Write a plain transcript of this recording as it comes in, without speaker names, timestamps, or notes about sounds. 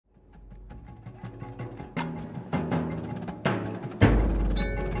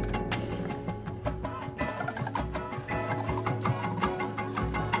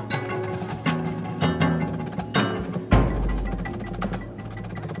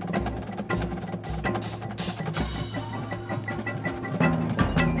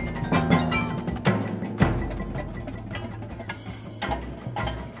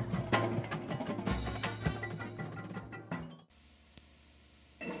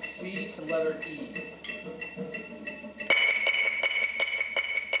C to letter E.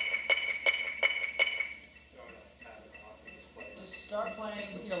 Just start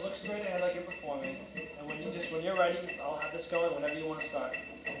playing, look straight ahead like you're performing. And when you're ready, I'll have this going whenever you want to start.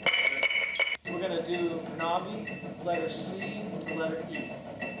 We're going to do Panabi, letter C to letter E.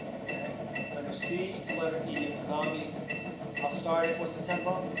 Okay? Letter C to letter E, Panabi. I'll start it. What's the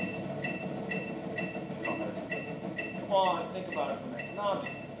tempo? Come on, think about it for a minute. Panabi,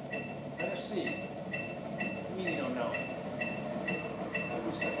 letter C. What do you mean you don't know it?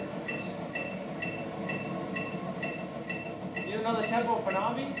 You don't know the tempo of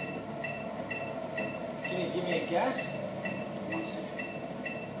Panabi? Can you give me a guess? 160.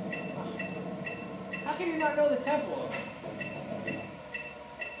 How can you not know the tempo of it?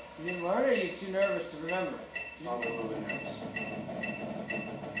 You didn't learn it, or are you too nervous to remember it? I'm a little bit nervous.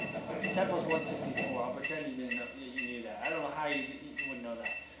 The tempo's 164. I'll pretend you didn't know, you knew that. I don't know how you wouldn't know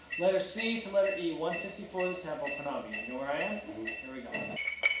that. Letter C to letter E, 164 is the tempo, Panabi. You know where I am? Mm-hmm. Here we go.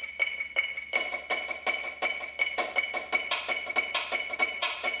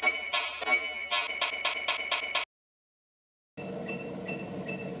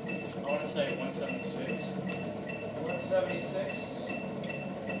 I want to say 176. 176.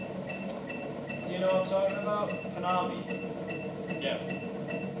 Do you know what I'm talking about? Panabi. Yeah.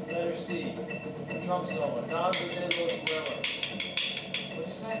 Letter C. Drum solo. Danza de los Guerreros. What'd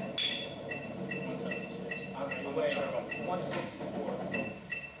you say? 176. Okay, I'm wait. not sure about that. 164.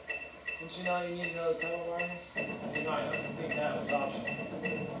 Didn't you know you need to know the tempo markings? You know, I don't think that was optional.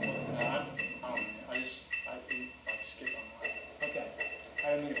 I can skip on that. Okay. I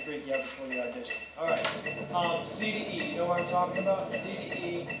didn't mean to freak you out before the audition. Alright. C to E. You know what I'm talking about? C to E.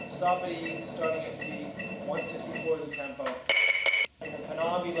 Stop at E. Starting at C. 164 is the tempo. And then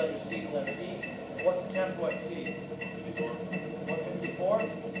Panabi, letter C to letter E. What's the tempo at C? 54. 154?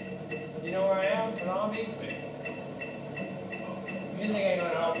 You know where I am? Panabi? Music ain't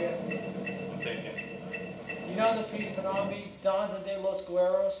gonna help you. I'm thinking. Do you know the piece Panabi? Danza de los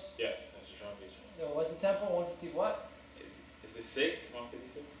Guerreros? Yes, that's the drum piece. No, what's the tempo? 150 what? Is it 6?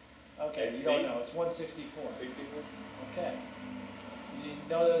 156? Okay, It's you don't C? know. It's 164. 64? Okay. Did you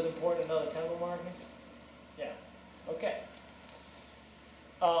know that it was important to know the tempo markings? Yeah. Okay.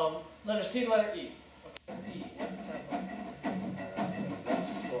 Letter C to letter E. Okay. E. What's the tempo?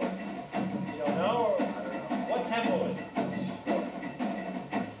 164. You don't know? Or I don't know. what tempo is it? 164.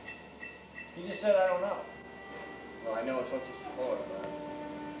 You just said I don't know. Well, I know it's 164, but...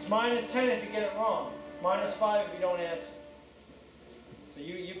 It's minus 10 if you get it wrong. Minus 5 if you don't answer. So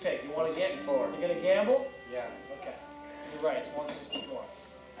you pick. You want to get? 164. You gonna gamble? Yeah. Okay. You're right. It's 164.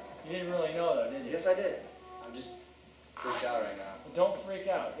 You didn't really know though, did you? Yes, I did. I'm just freaked out right now. Well, don't freak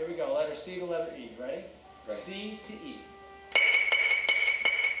out. Here we go. Letter C to letter E. Ready? Right. C to E.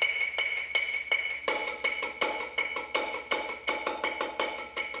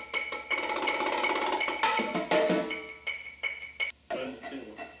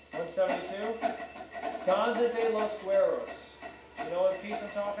 Danza de los Guerreros. You know what piece I'm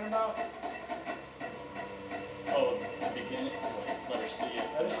talking about? Oh, the beginning, letter C.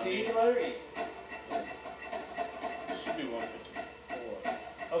 Letter C to letter E. So it should be 154.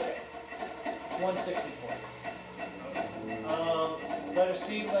 Okay. It's 164. Letter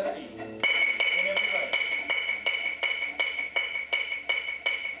C, letter E. Whenever you're ready.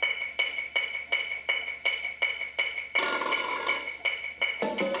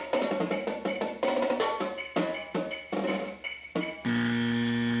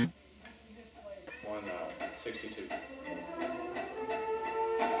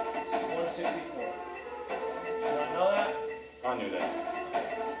 It's 164. Did you not know that? I knew that.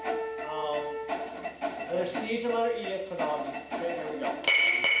 Letter C to letter E at Panabi. Okay, here we go.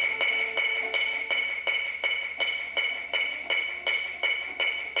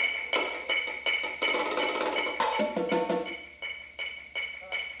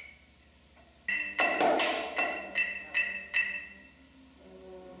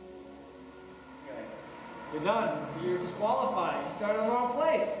 You're done. So you're disqualified. You started in the wrong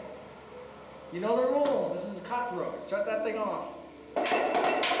place. You know the rules. This is cutthroat. Shut that thing off.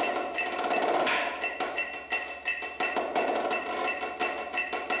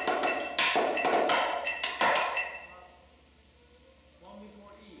 One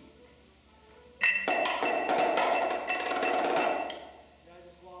before E. You guys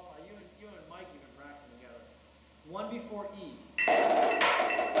disqualified. You and Mike have been practicing together. One before E.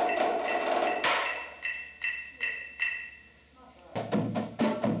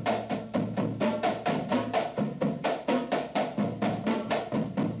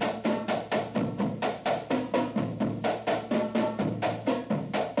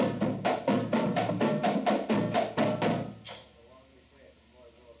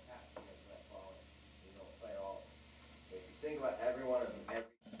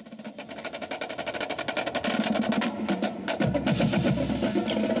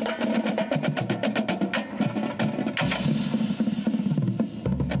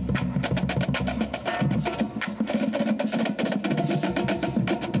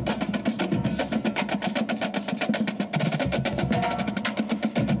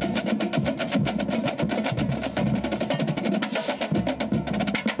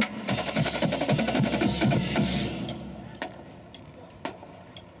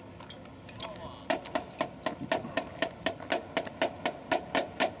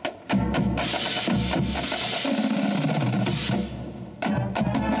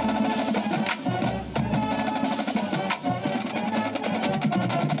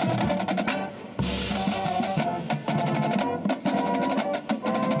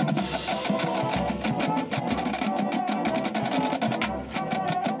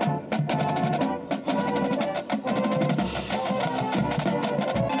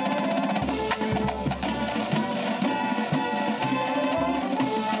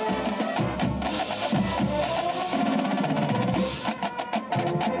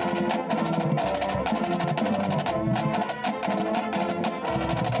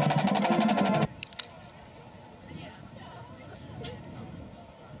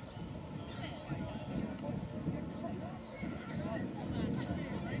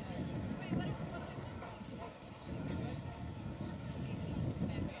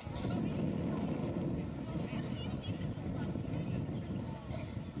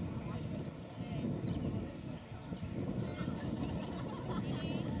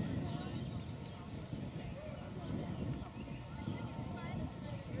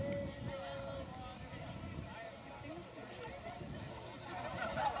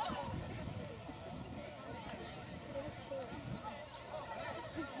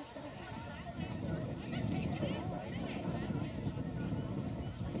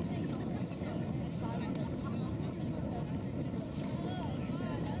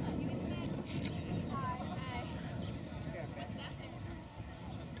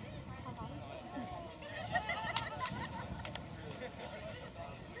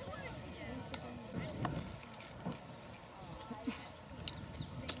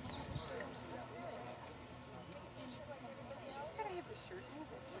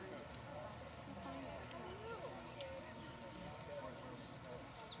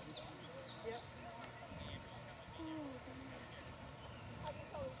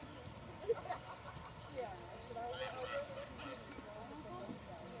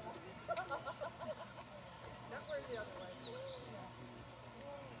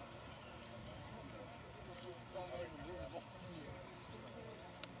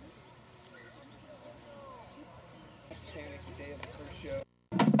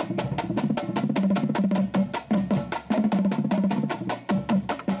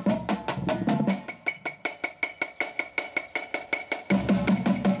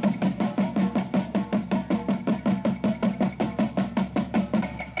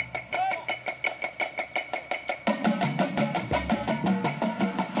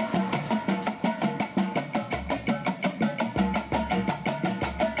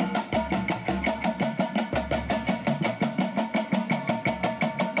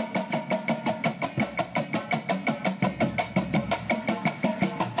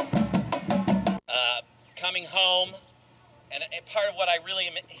 part of what I really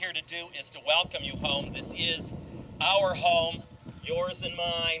am here to do is to welcome you home. This is our home, yours and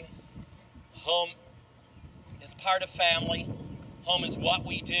mine. Home is part of family. Home is what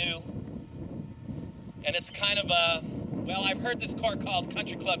we do. And it's kind of a, well, I've heard this corps called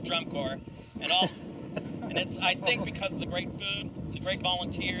Country Club Drum Corps, and it's, I think, because of the great food, the great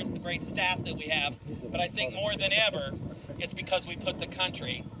volunteers, the great staff that we have, but I think more than ever, it's because we put the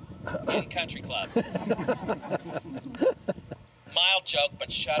country in Country Club. Mild joke,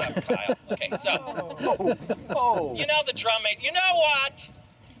 but shut up, Kyle. Okay, so, you know the drum mate, you know what?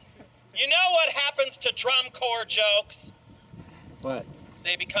 You know what happens to drum corps jokes? What?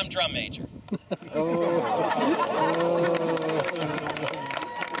 They become drum major.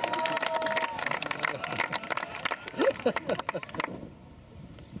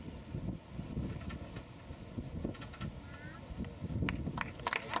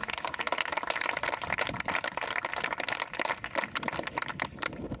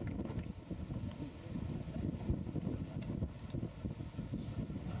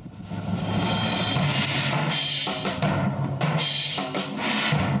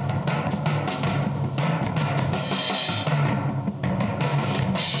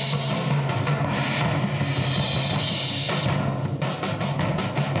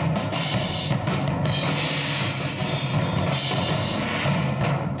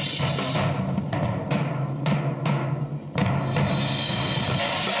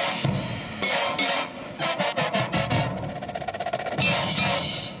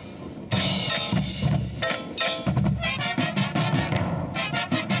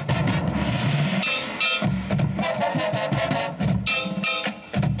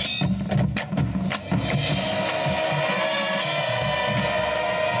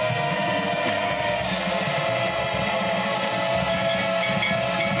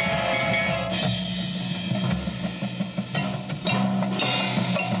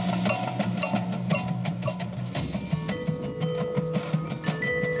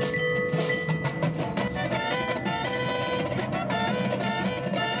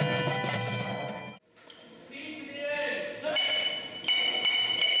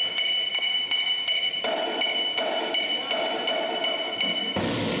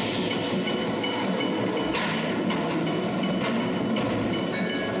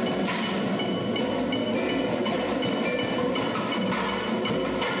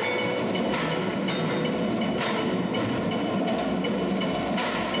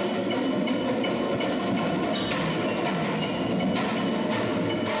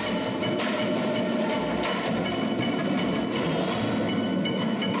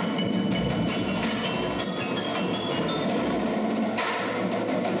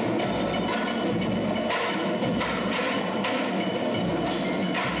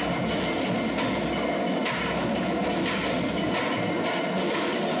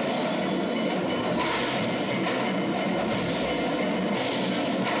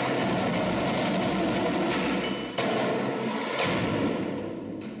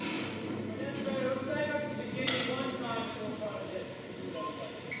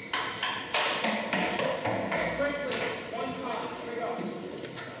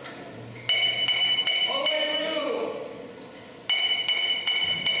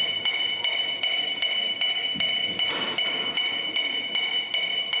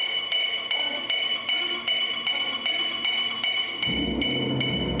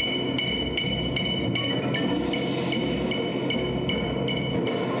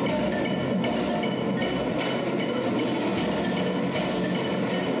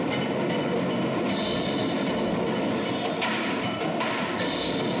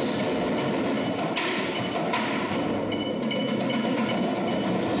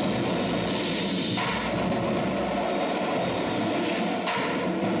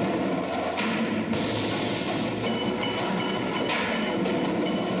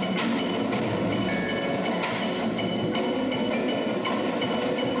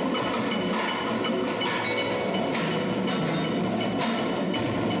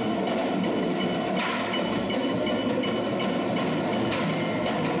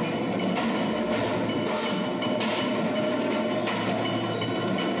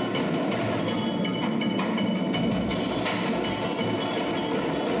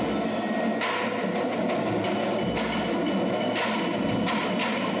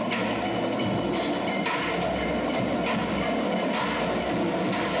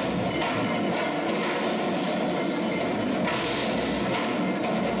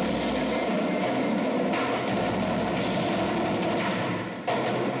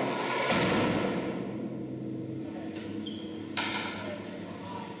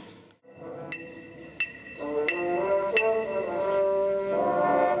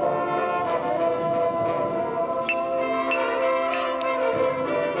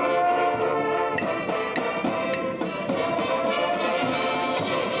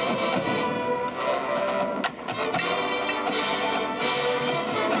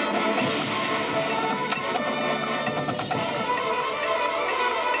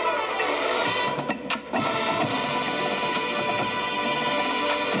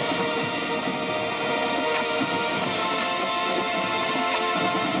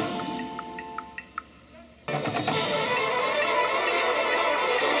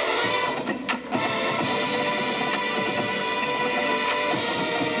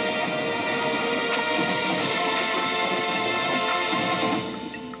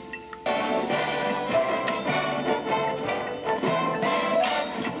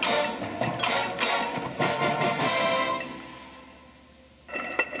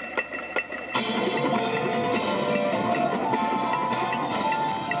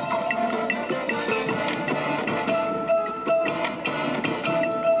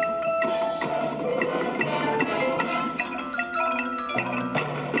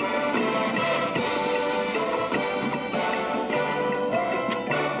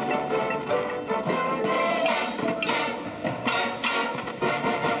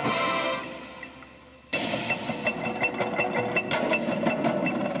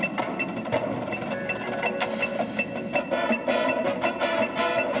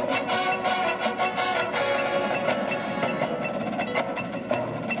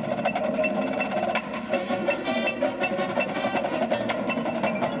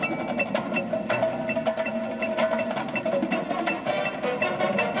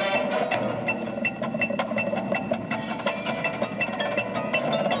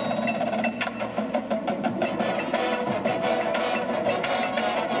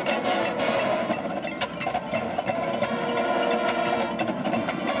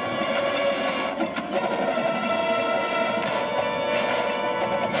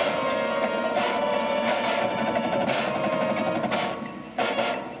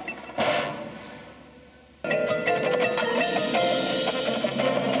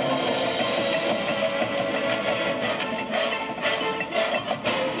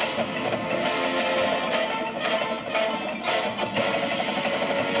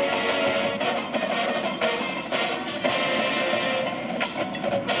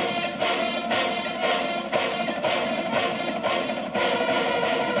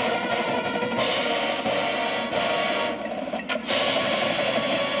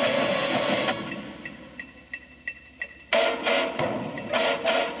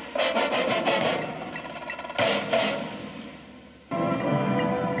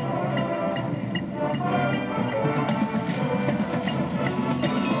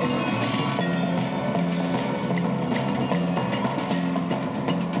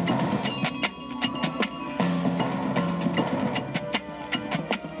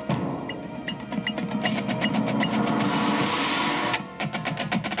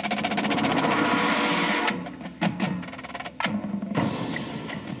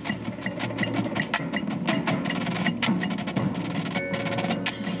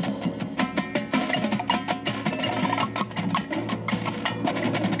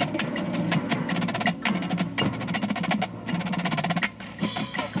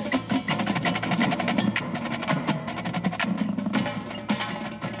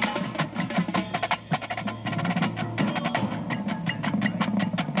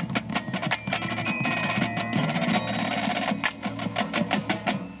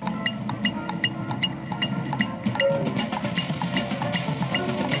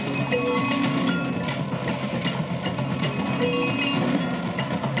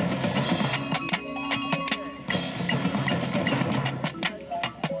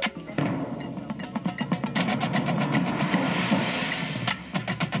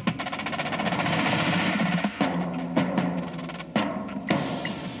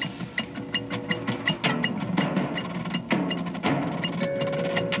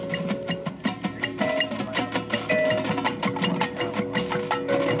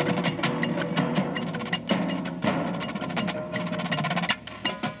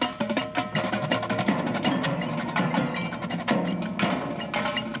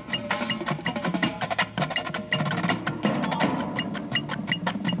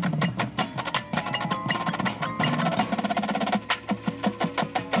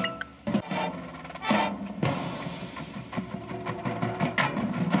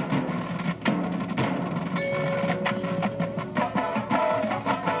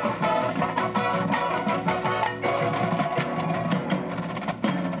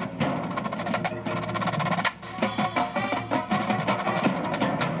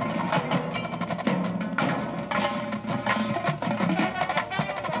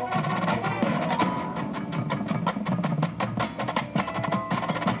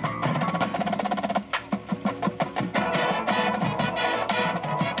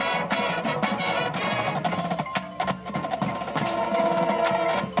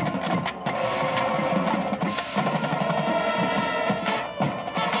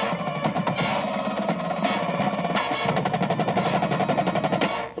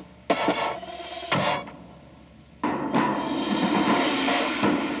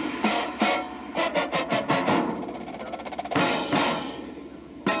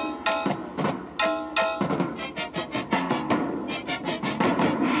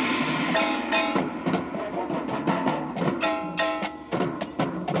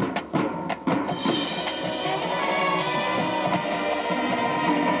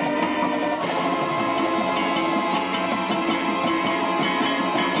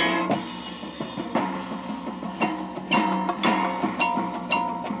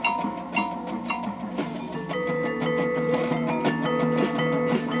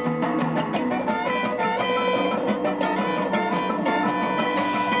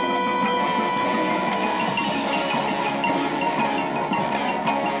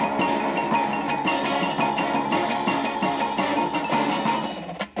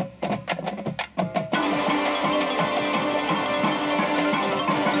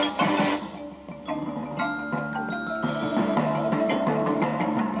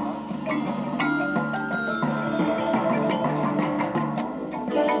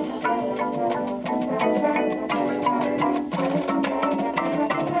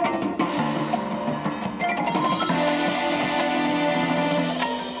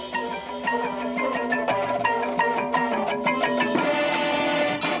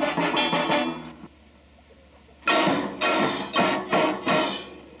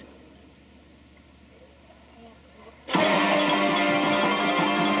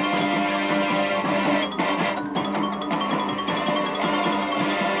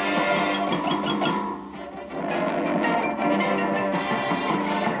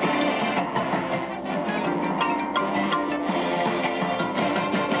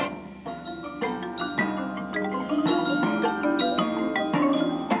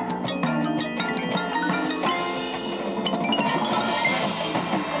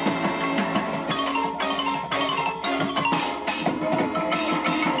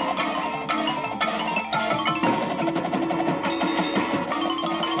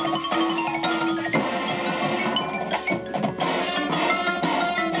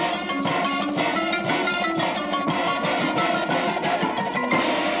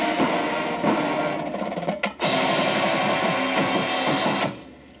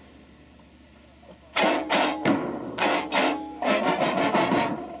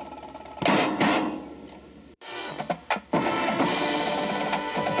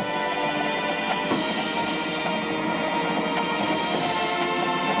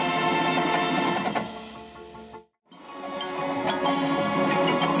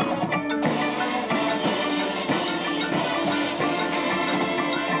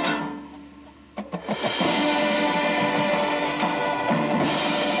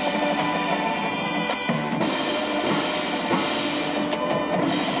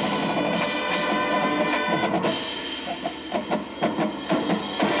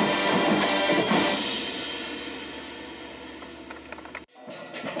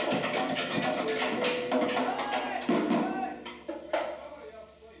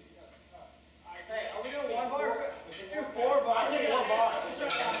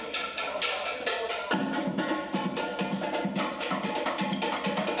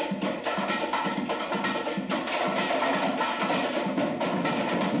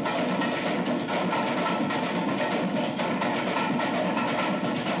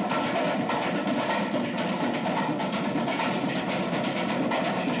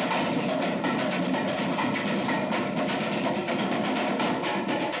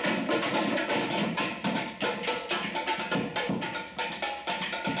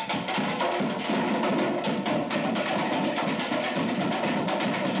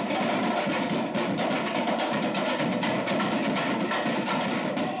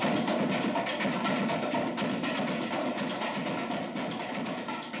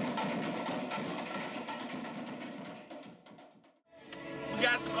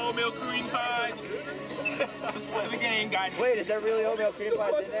 oatmeal cream pies. Let's play the game, guys. Wait, is there really oatmeal cream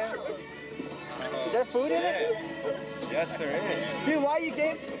pies in there? Is there food in it? Yes, there is. Dude, why you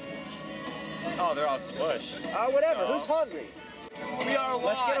game? Oh, they're all smushed. Whatever. So? Who's hungry? We are Let's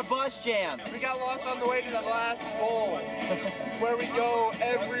lost. get a bus jam. We got lost on the way to the last bowl, where we go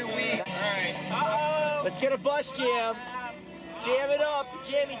every week. All right. Uh-oh. Let's get a bus jam. Jam it up,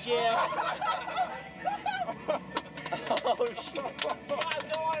 jammy jam. Oh shit.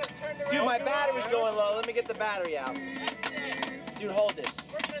 Dude, my battery's going low. Let me get the battery out. Dude, hold this.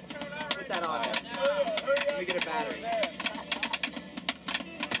 Put that on there. Let me get a battery.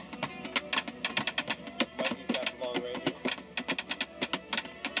 Mikey's got the long range.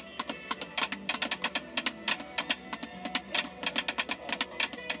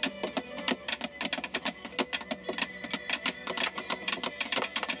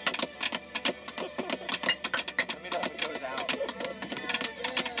 Let me know if it goes out.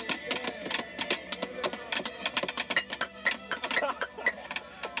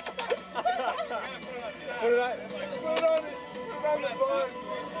 Put it on. Put it on it. Put it on the bus.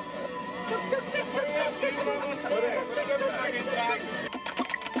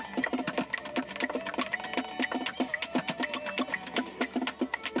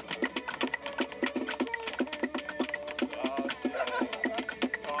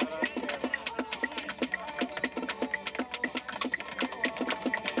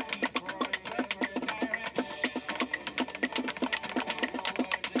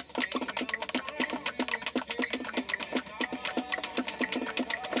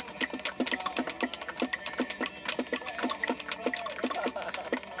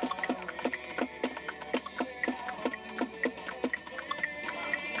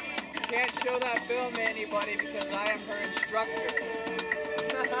 Can't show that film to anybody because I am her instructor.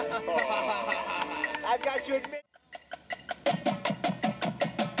 I've got you admit.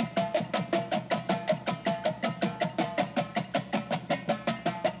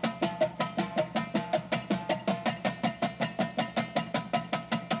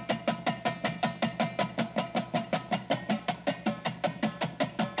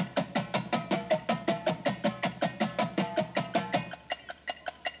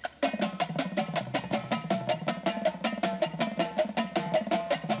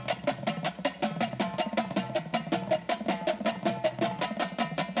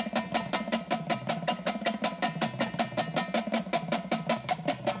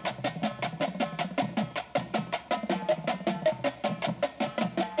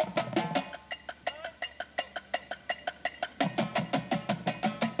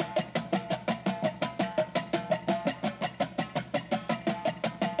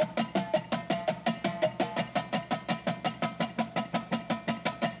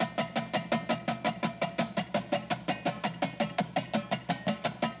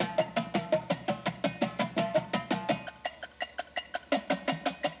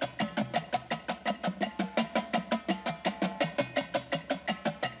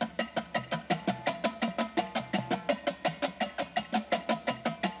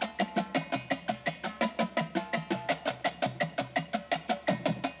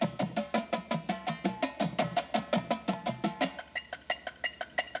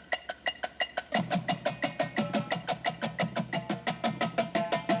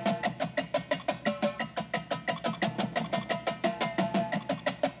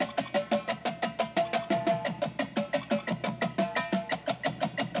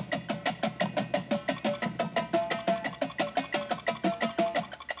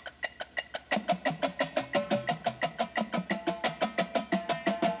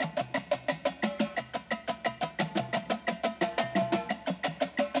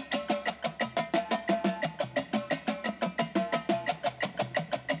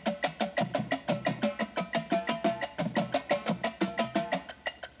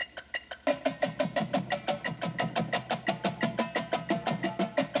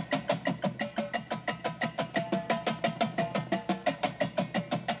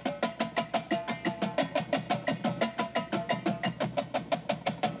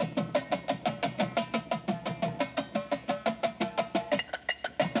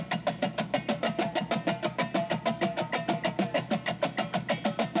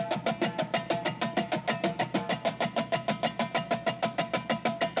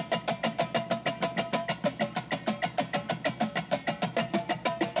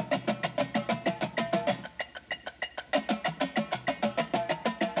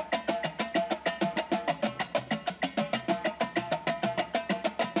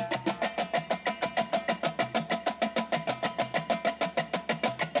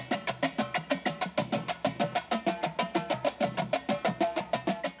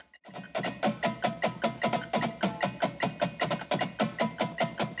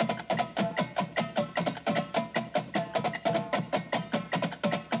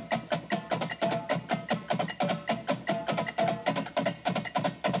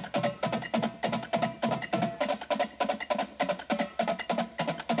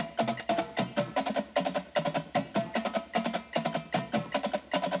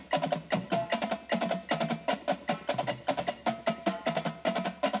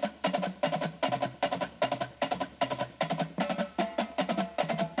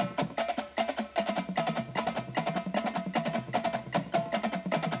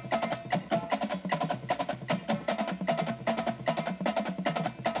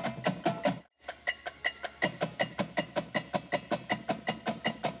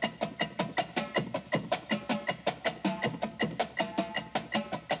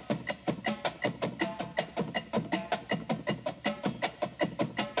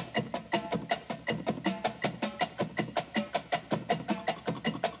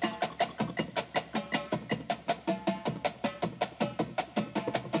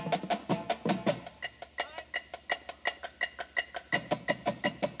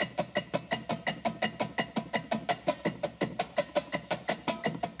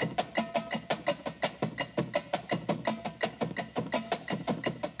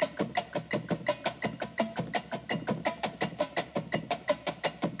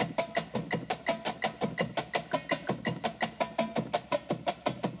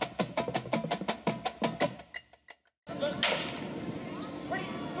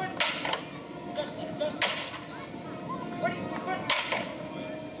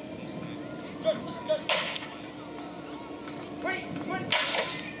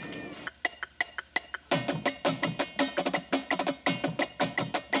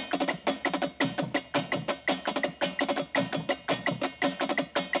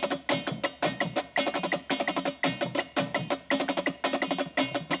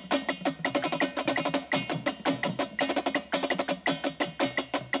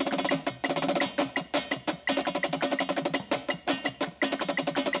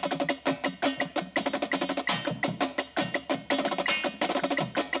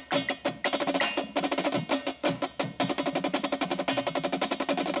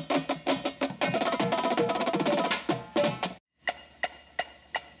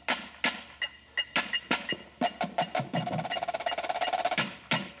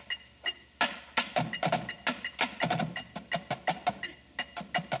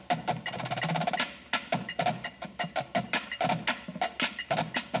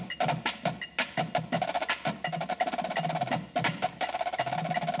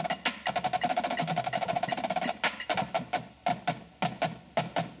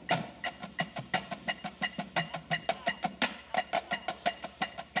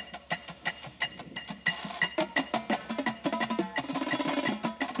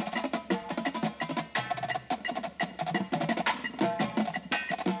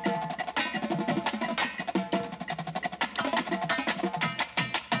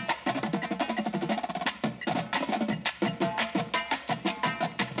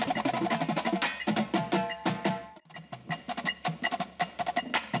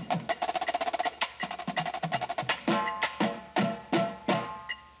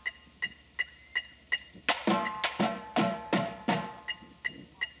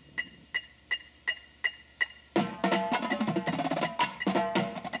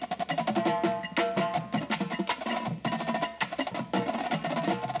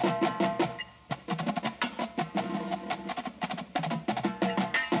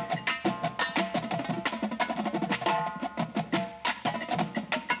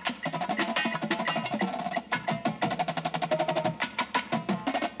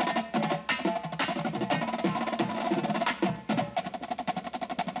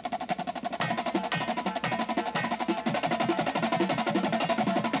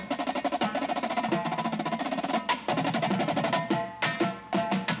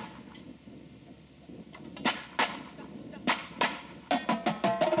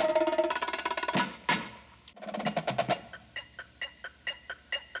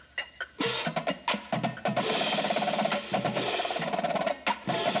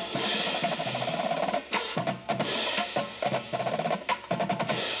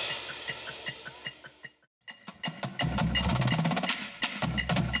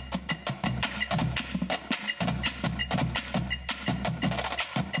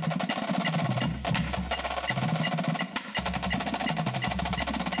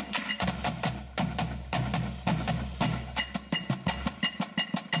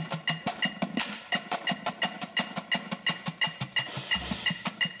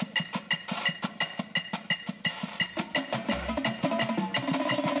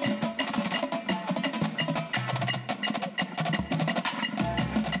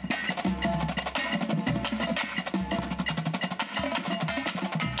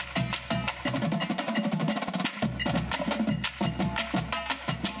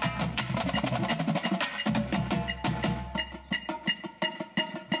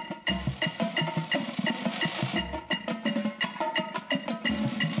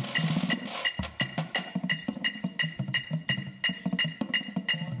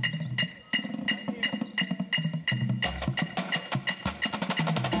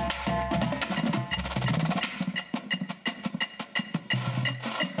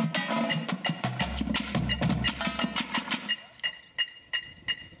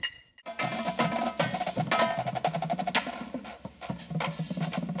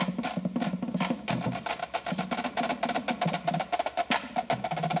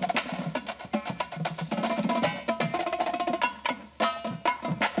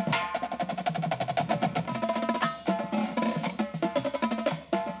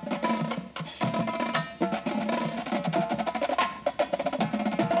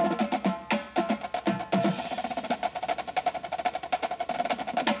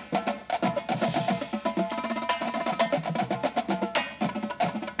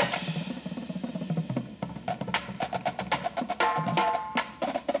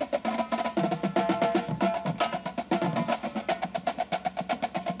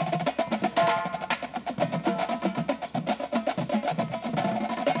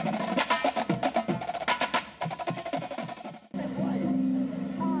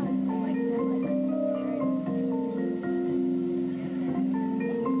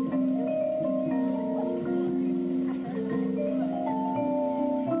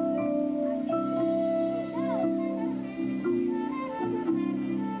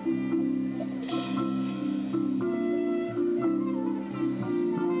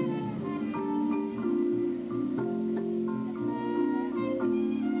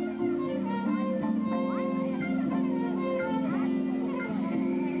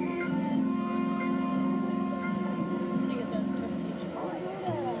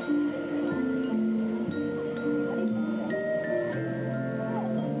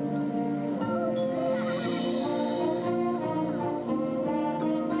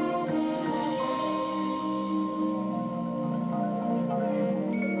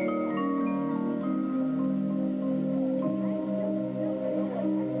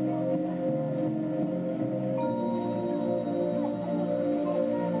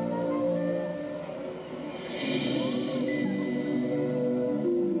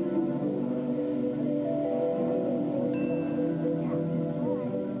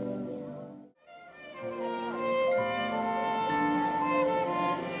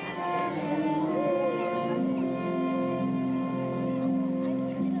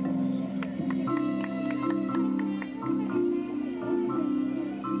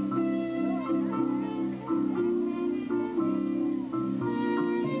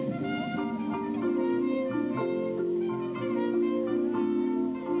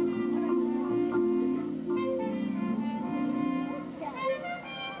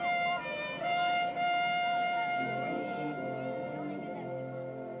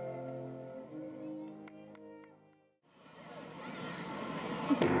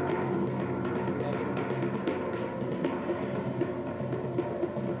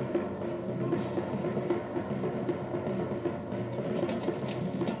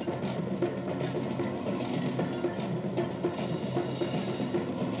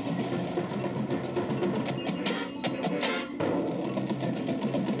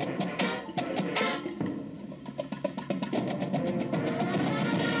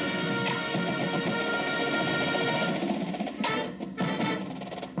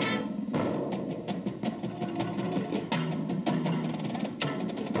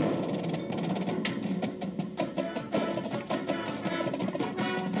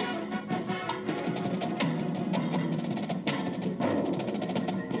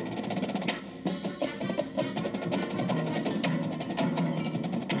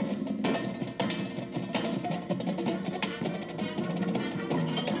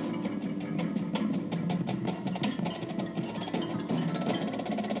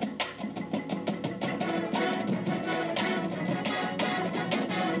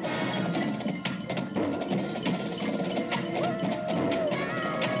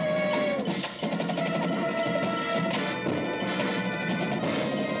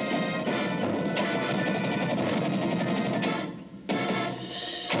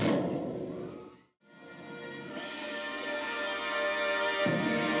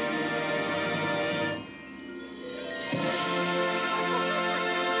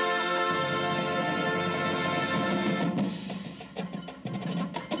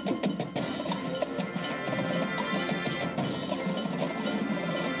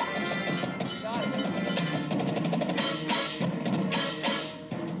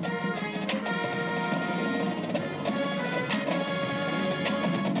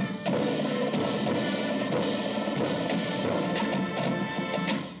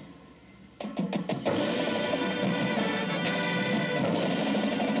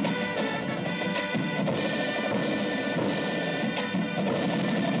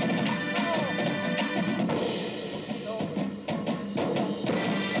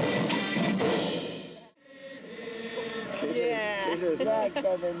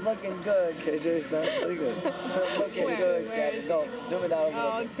 Kevin, looking good. KJ's not singing. Looking good, Kevin. No, zoom it out a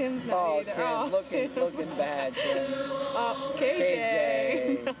little bit. Tim's not either. Tim, looking bad, Tim. Oh,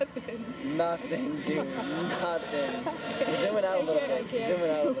 KJ. Nothing. Nothing, dude. Nothing. Zoom it out a little bit. Zoom it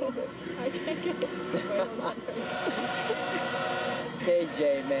out a little bit. I can't get it. KJ,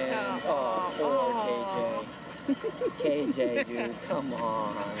 man. Oh, poor KJ. KJ, dude. Come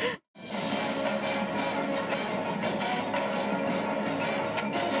on.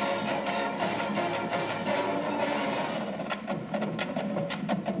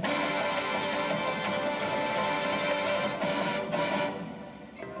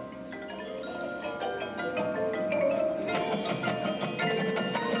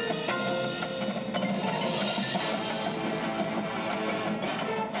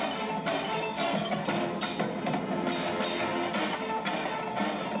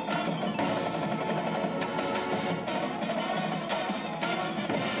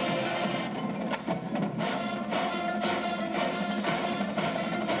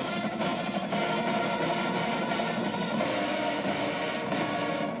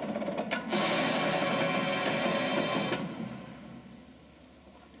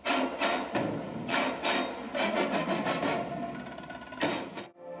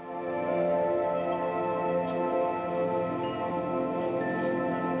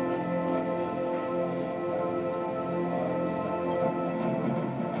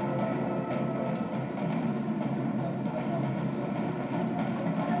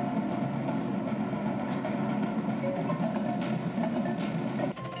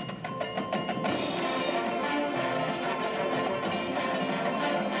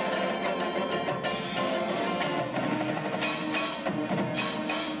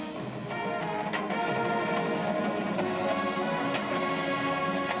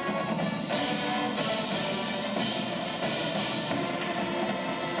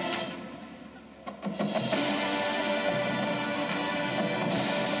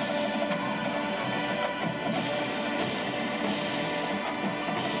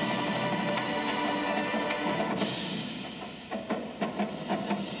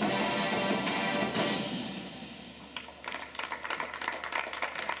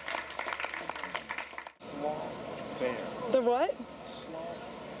 The what? Sloth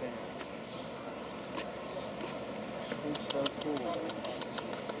bear. He's so cool.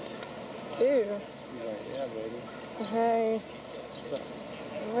 Ew. He's like, yeah, baby. Hey.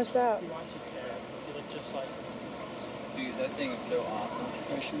 What's up? Dude, that thing is so awesome.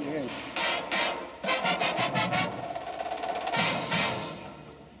 Especially here.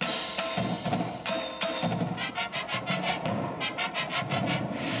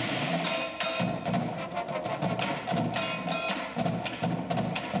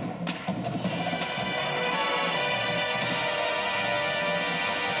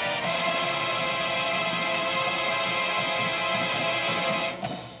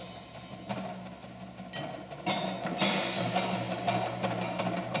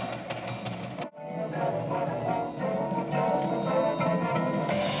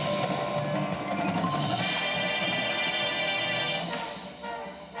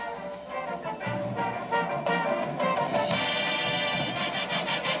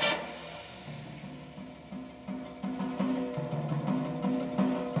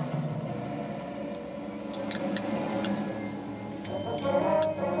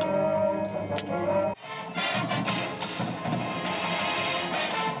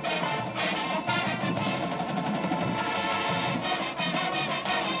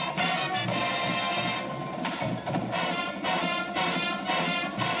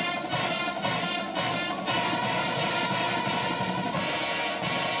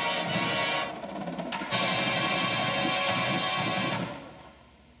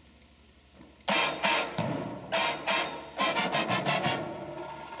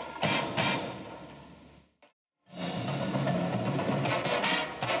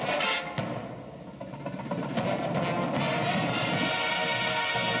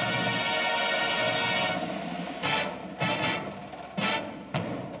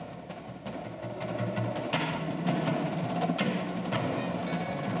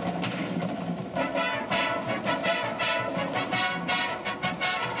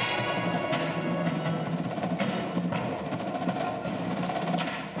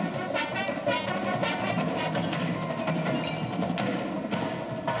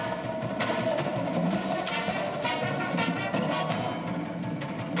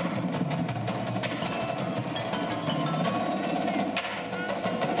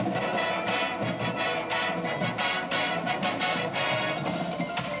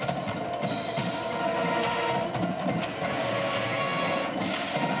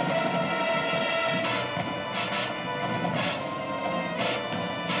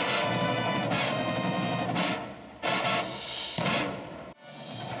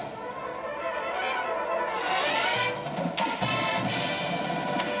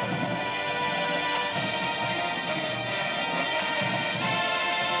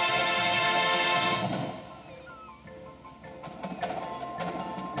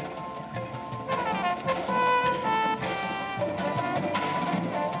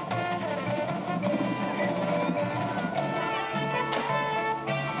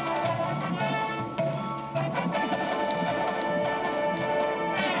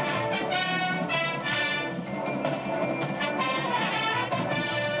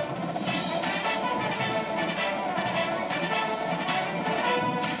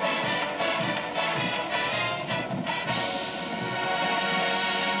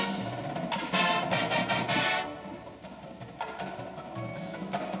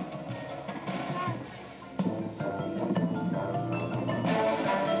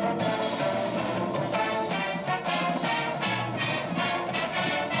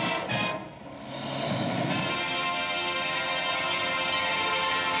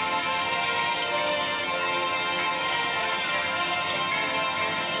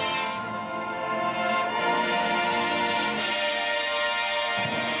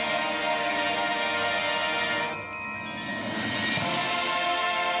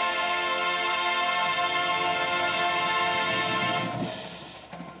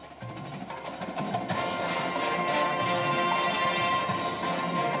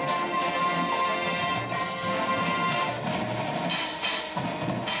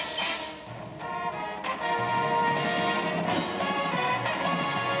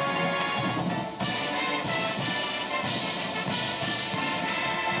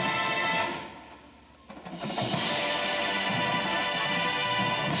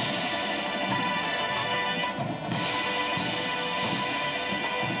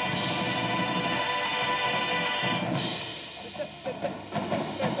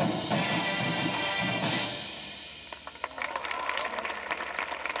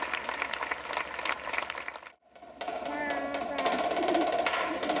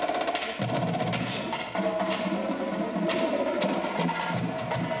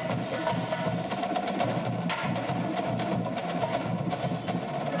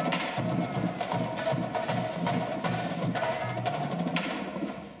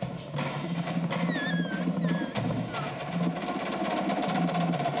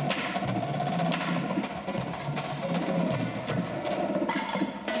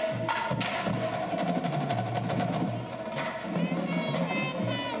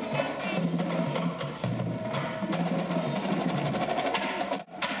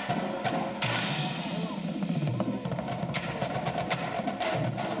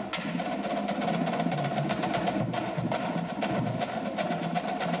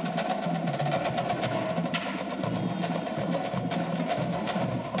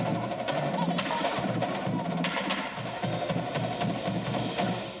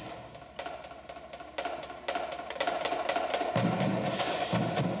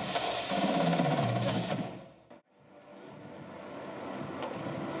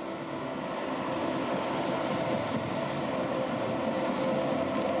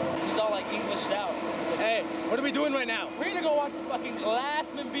 Englished out. So, Hey, what are we doing right now? we're gonna go watch the fucking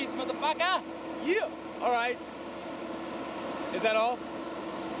Glassmen beats, motherfucker! Yeah. All right. Is that all?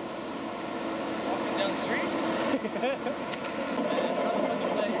 Walking down the street? Man,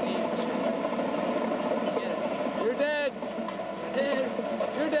 motherfucking play your knee. Get it. You're dead. You're dead.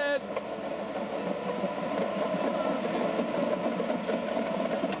 You're dead.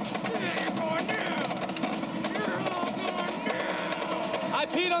 I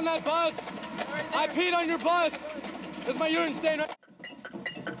peed on that bus. I peed on your bus. There's my urine stain right.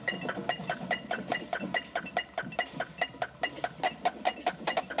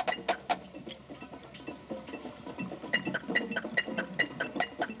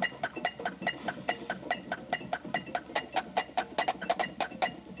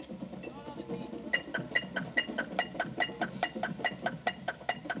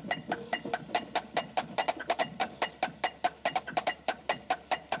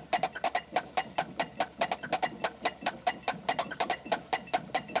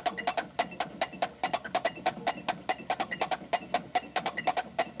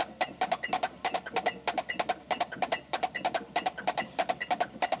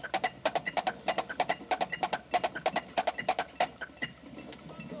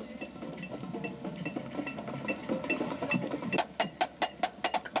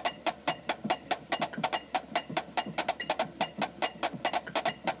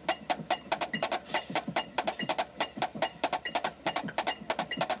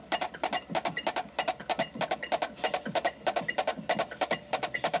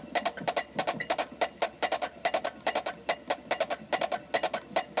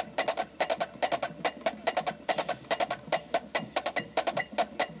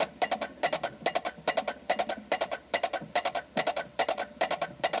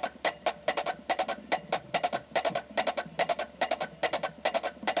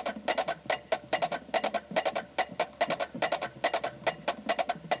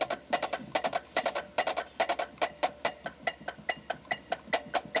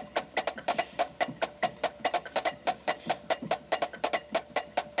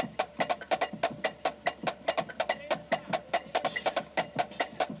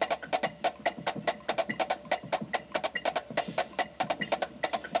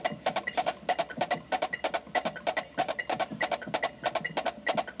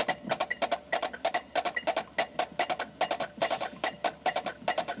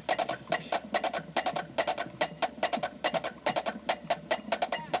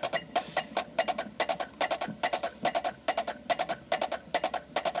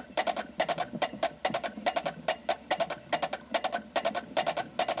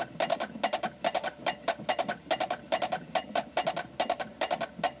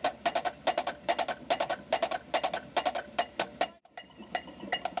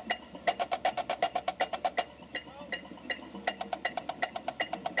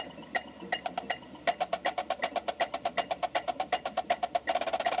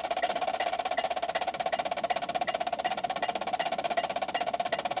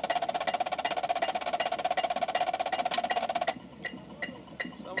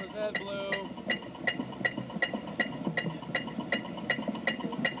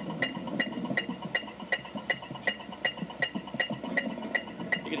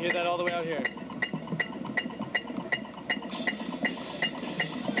 Hear that all the way out here.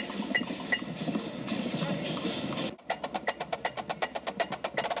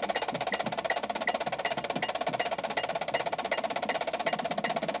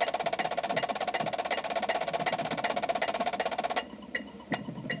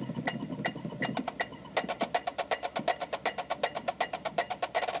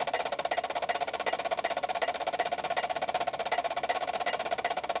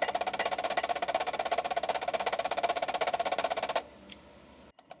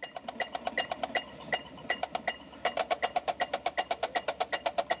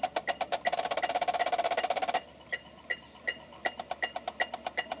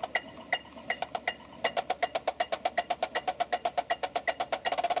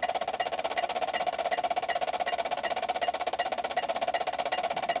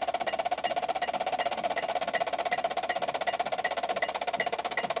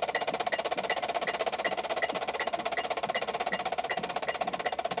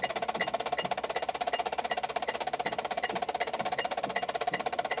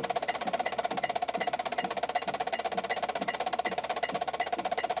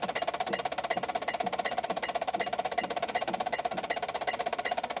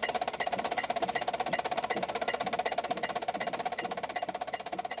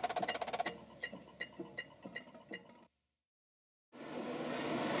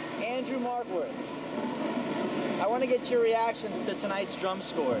 Andrew Markworth. I want to get your reactions to tonight's drum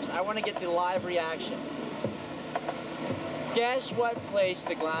scores. I want to get the live reaction. Guess what place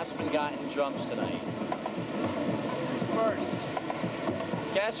the Glassmen got in drums tonight? First.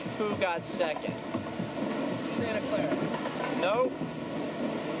 Guess who got second? Santa Clara. Nope.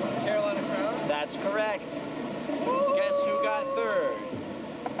 Carolina Crown. That's correct. Guess who got third?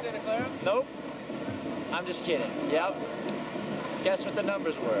 Santa Clara. Nope. I'm just kidding. Yep. Guess what the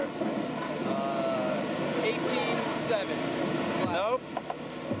numbers were? 18-7. Nope.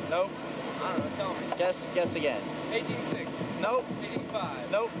 Nope. I don't know, tell me. Guess again. 18-6. Nope.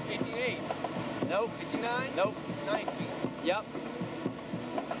 18-5. Nope. 18-8. Nope. 18-9. Nope. 19. Yep.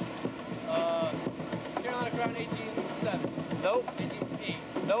 Carolina Crown 18-7. Nope. 18-8.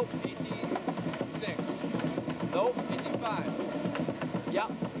 Nope. 18-6. Nope. 18-5. Yep.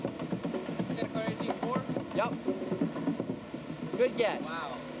 Santa Clara 18-4. Yep. Good guess.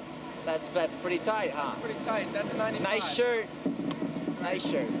 Wow. That's pretty tight, huh? That's pretty tight. That's a 95. Nice shirt. Nice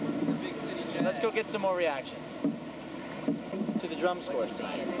shirt. The Big City Jazz. Let's go get some more reactions to the drum scores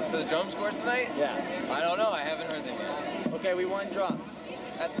tonight. To the drum scores tonight? Yeah. I don't know. I haven't heard them yet. Okay, we won drums.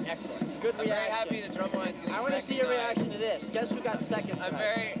 That's excellent. Good I'm very reaction. happy the drum line's getting I want to see your recognized. reaction to this. Guess who got second tonight? I'm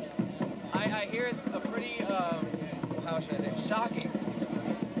very. I hear it's a pretty how should I say, shocking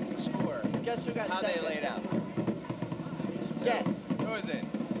score. Guess who got How second? they laid out. Guess. Who is it?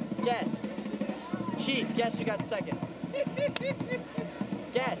 Guess. Chief, guess who got second?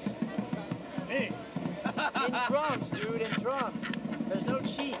 Guess. Me. In drums, dude, in drums. There's no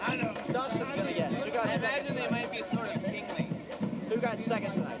cheat. I know. Dustin's gonna guess. Who got I second imagine they tonight? might be sort of kingly. Who got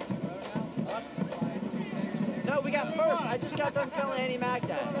second tonight? Us? No, we got first. I just got done telling Annie Mac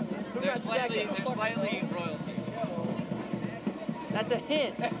that. Who They're got slightly, second? they're slightly royalty. That's a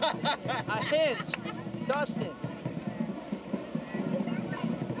hint. A hint. Dustin,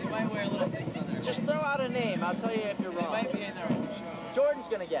 They might wear little things on their. just throw out a name. I'll tell you if you're They wrong. might be in their. Jordan's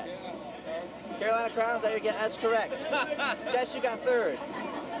gonna guess. Carolina Crown, is that your guess? That's correct. Guess who got third?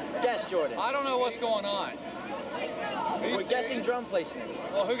 Guess, Jordan. I don't know what's going on. We're guessing drum placements.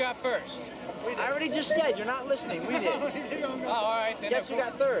 Well, who got first? I already just said, you're not listening. We did. Oh, all right. Then Guess who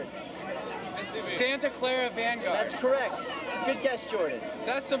got third? Santa Clara Vanguard. That's correct. Good guess, Jordan.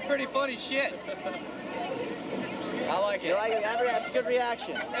 That's some pretty funny shit. I like You it. like it? That's a good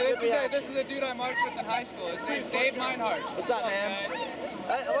reaction. Hey, Good reaction. this is a dude I marched with in high school. His name's Dave Meinhardt. What's up, man?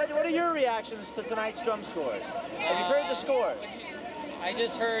 guys? What are your reactions to tonight's drum scores? Have you heard the scores? I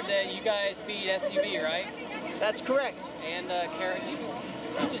just heard that you guys beat SUV, right? That's correct. And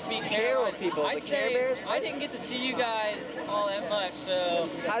you just beat Carroll Carolina. people, I'd the say Care Bears? I didn't get to see you guys all that much, so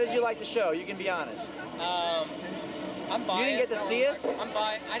How did you like the show? You can be honest. I'm biased. You didn't get to see us? I'm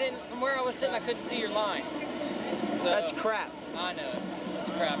biased. I didn't. From where I was sitting, I couldn't see your line. So That's crap. I know. That's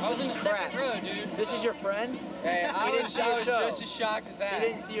crap. I was in the second row, dude. This is your friend? Hey, I He didn't was see your show. just as shocked as You that.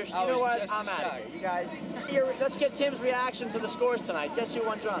 didn't see your show. I You know was what? just I'm as out of shocked. here. You guys. Here, let's get Tim's reaction to the scores tonight. Guess who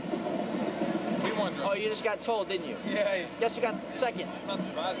won drums? We won. Oh, you just got told, didn't you? Yeah. Guess who got second? I'm not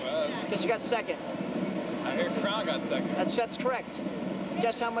surprised by us. Guess who got second? I heard Crown got second. That's correct.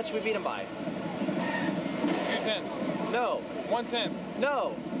 Guess how much we beat him by? 2/10. No. 1/10.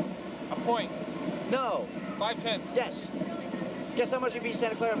 No. A point. No. 5/10. Yes. Guess how much we beat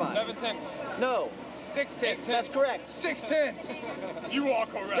Santa Clara by? 7/10. No. 6/10. That's correct. 6/10. You are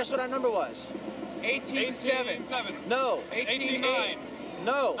correct. Guess what our number was? 18/7. 7. No. 18/9.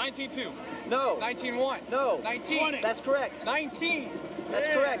 No. 19/2. No. 19/1. No. 19. That's correct. 19. That's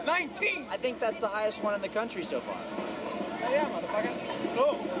correct. 19. I think that's the highest one in the country so far. Yeah, motherfucker.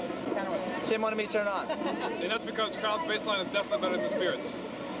 Oh. Tim wanted me to turn it on. And that's because Crown's bass line is definitely better than Spirits.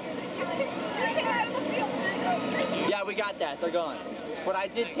 Yeah, we got that. They're gone. But I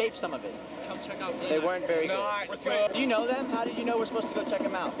did tape some of it. Come check out. They weren't very good. Not good. Do you know them? How did you know we're supposed to go check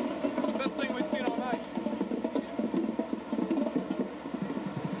them out? It's the best thing we've seen all night.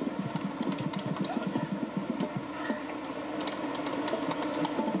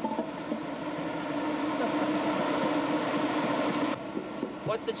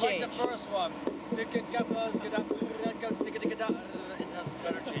 What's the change? Like the first one. Ticket gappers, get up, ticket up. It's a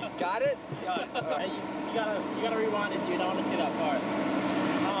better change. Got it? Got it. Hey, you gotta rewind it, dude. I want to see that part.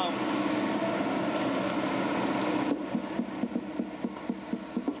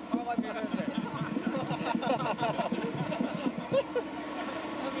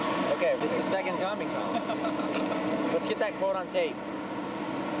 Okay, this is the second coming, Colin. Let's get that quote on tape.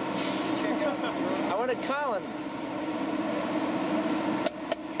 I wanted Colin.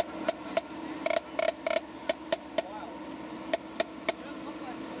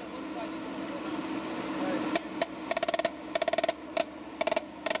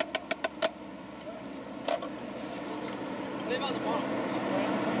 about the bottom?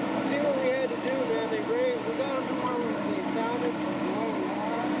 See what we had to do, man. We got them to where they sounded the way we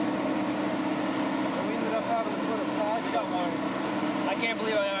wanted. And we ended up having to put a patch Got one. I can't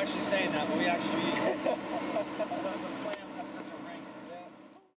believe I'm actually saying that, but we actually the plans have such a ring.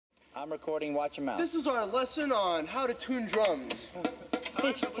 I'm recording, watch your mouth. This is our lesson on how to tune drums.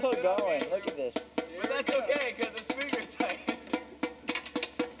 He's still going. Look at this. But that's okay, because it's finger tight.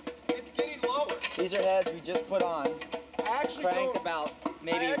 It's getting lower. These are heads we just put on. I actually Cranked don't. about, I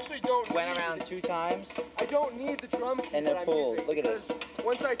maybe actually don't. went around 2 times. I don't need the drum key And they're that I'm pulled. using Look at this. because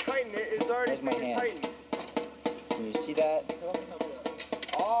once I tighten it, it's already There's my finger hand. tightened. Can you see that?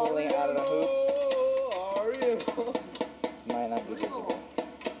 Pulling it out of the hoop. Might not be visible.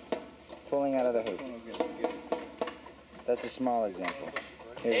 Pulling out of the hoop. That's a small example.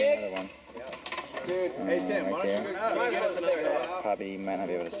 Here's another one. Dude, hey Tim, right why don't you there. go get us another head? Probably you might not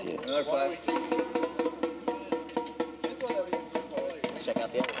be able to see it. Another flash. Check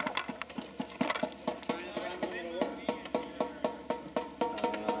out the other one.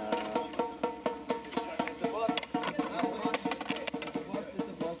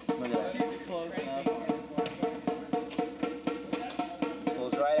 Look at that.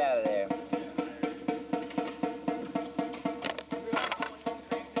 Pulls right out of there.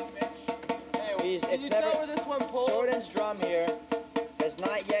 Can you tell where this one pulled? Jordan's drum here has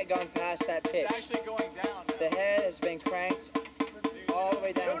not yet gone past that pitch. It's actually going down now. The head has been cranked all the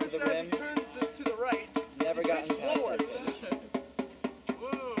way down Notice to the as rim. he turns to the right. Never gotten past lowers. that pitch.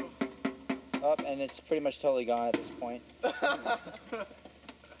 Up, and it's pretty much totally gone at this point.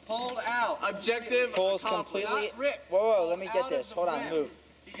 Pulled out. Objective Pulls accomplished. completely. Not ripped. Whoa, whoa, let me Out get of this. the Hold on, rim. move.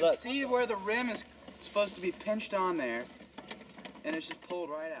 You can Look. see where the rim is supposed to be pinched on there, and it's just pulled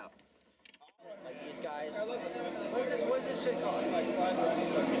right out. Like these guys. What's this shit cost? Like slides or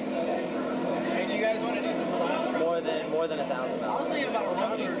anything? Hey, do you guys want to do some collabs? More than $1,000. I was thinking about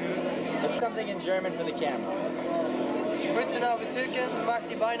 100, dude. It's something in German for the camera. Spritzen auf den Türken, macht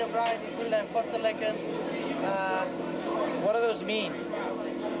die Beine breit, ich will dein Fotzen lecken. What do those mean?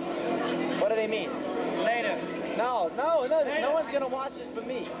 What do they mean? Later. No one's gonna watch this but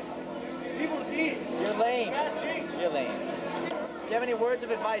me. People eat. You're lame. That's it. You're lame. Do you have any words of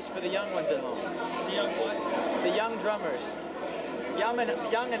advice for the young ones at home? The young what? The young drummers. Young and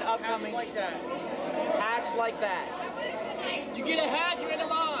upcoming. Hats like that. Hats like that. You get a hat, you're in the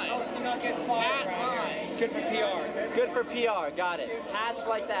line. Oh, so you're not getting fired around here. It's good for PR. Good for PR, got it. Hats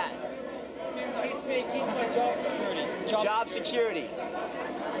like that. Keeps my job security. Job security.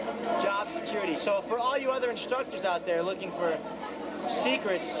 Job security. So for all you other instructors out there looking for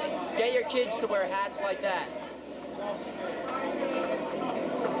secrets, get your kids to wear hats like that.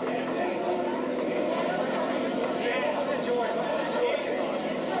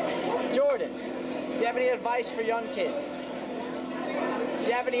 Jordan, do you have any advice for young kids? Do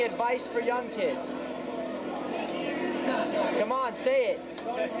you have any advice for young kids? Come on, say it.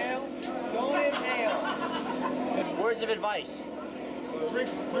 Don't inhale. Don't inhale. Words of advice. Drink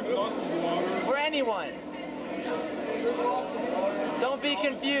lots of water. For anyone. Don't be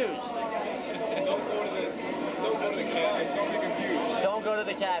confused. Don't go to this. Don't go to the cabins. Don't be confused. Don't go to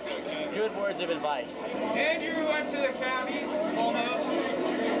the cabbies. Good words of advice. Andrew went to the cabbies, almost.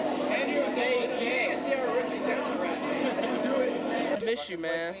 Andrew was almost gay. See our rookie temper rat. I miss you,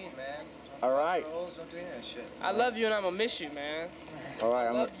 man. All right. I love you and I'm gonna miss you, man. All right.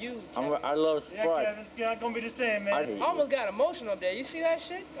 I love you. I love Sprite. it's not gonna be the same, man. I hate I almost got emotional up there. You see that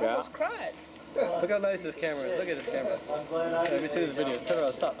shit? I Yeah. almost cried. Look how nice this camera is. Look at this camera. Let me see this video. Turn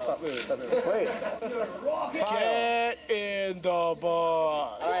around. Stop moving. Wait. Get in the bus.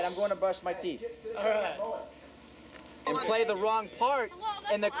 All right, I'm going to brush my teeth. All right. And play the wrong part.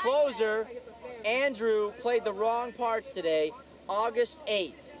 And the closer, Andrew, played the wrong parts today. August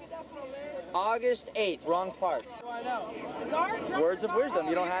 8th. August 8th, wrong parts. Words of wisdom.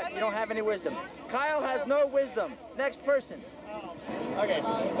 You don't have any wisdom. Kyle has no wisdom. Next person. Okay.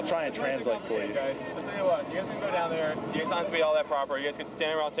 I'll try and translate for you. Guys, I'll tell you what. You guys can go down there. You guys don't have to be all that proper. You guys can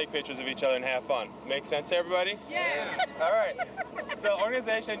stand around, take pictures of each other, and have fun. Make sense to everybody? Yeah. All right. So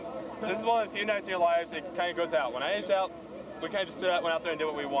organization, this is one of the few nights in your lives that kind of goes out. When I aged out, we kind of just went out there and did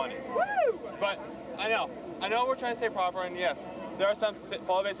what we wanted. Woo! But I know we're trying to stay proper, and yes, there are some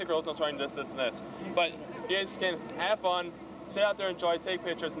follow basic rules, no swearing, this, and this. But you guys can have fun, sit out there, enjoy, take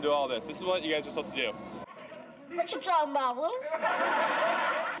pictures, and do all this. This is what you guys are supposed to do. What you talking about, Willis?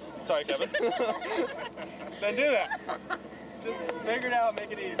 Sorry, Kevin. Then do that. Just figure it out,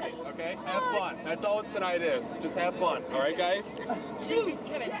 make it easy, okay? Have fun. That's all tonight is. Just have fun. All right, guys? Kevin.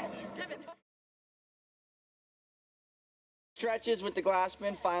 Stretches with the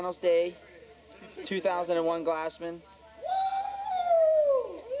Glassmen, finals day, 2001 Glassmen.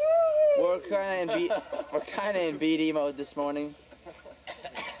 we're kind of in BD mode this morning,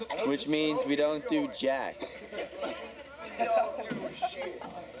 which means we don't do jack.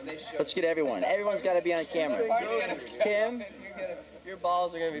 Let's get everyone. Everyone's got to be on camera. Tim, Your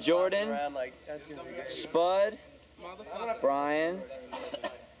balls are gonna be Jordan, around like that's gonna be good. Spud, Brian,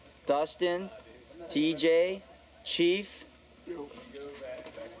 Dustin, TJ, Chief,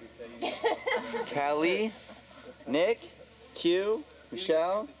 Callie, Nick, Q,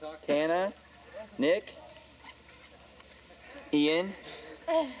 Michelle, Tana, Nick, Ian,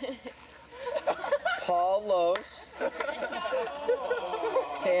 Paul Los,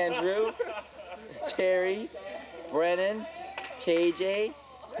 Andrew, Terry, Brennan, KJ,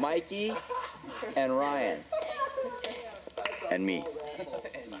 Mikey, and Ryan. And me.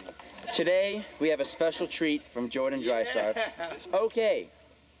 Today, we have a special treat from Jordan Drystar. Okay,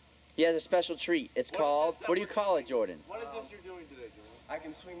 he has a special treat. It's called, what do you call it, Jordan? What is this you're doing today, Jordan? I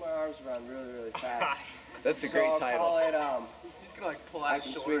can swing my arms around really, really fast. That's a So great I'll title. call it, He's gonna like pull I out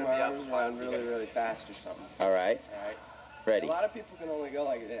can his shoulder swing and my be arms up around flat. really, really fast or something. All right, Alright? ready. A lot of people can only go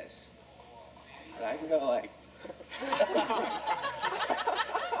like this. But I can go like...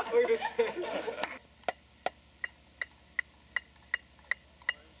 Look at this.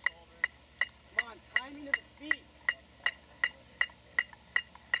 Come on, timing of the feet.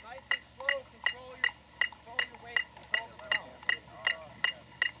 Nice and slow, control your weight, control the flow.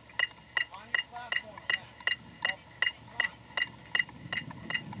 On your platform, Matt. Up front.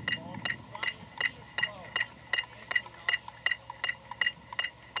 Trying your feet are slow. Making enough.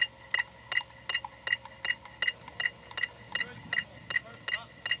 Good, simple. First up,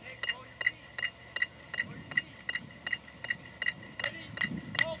 Nick, roll your feet. Roll your feet. Ready,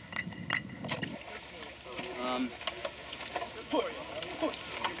 go.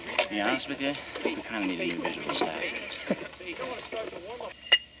 To be honest with you, we kind of need a new visual stack.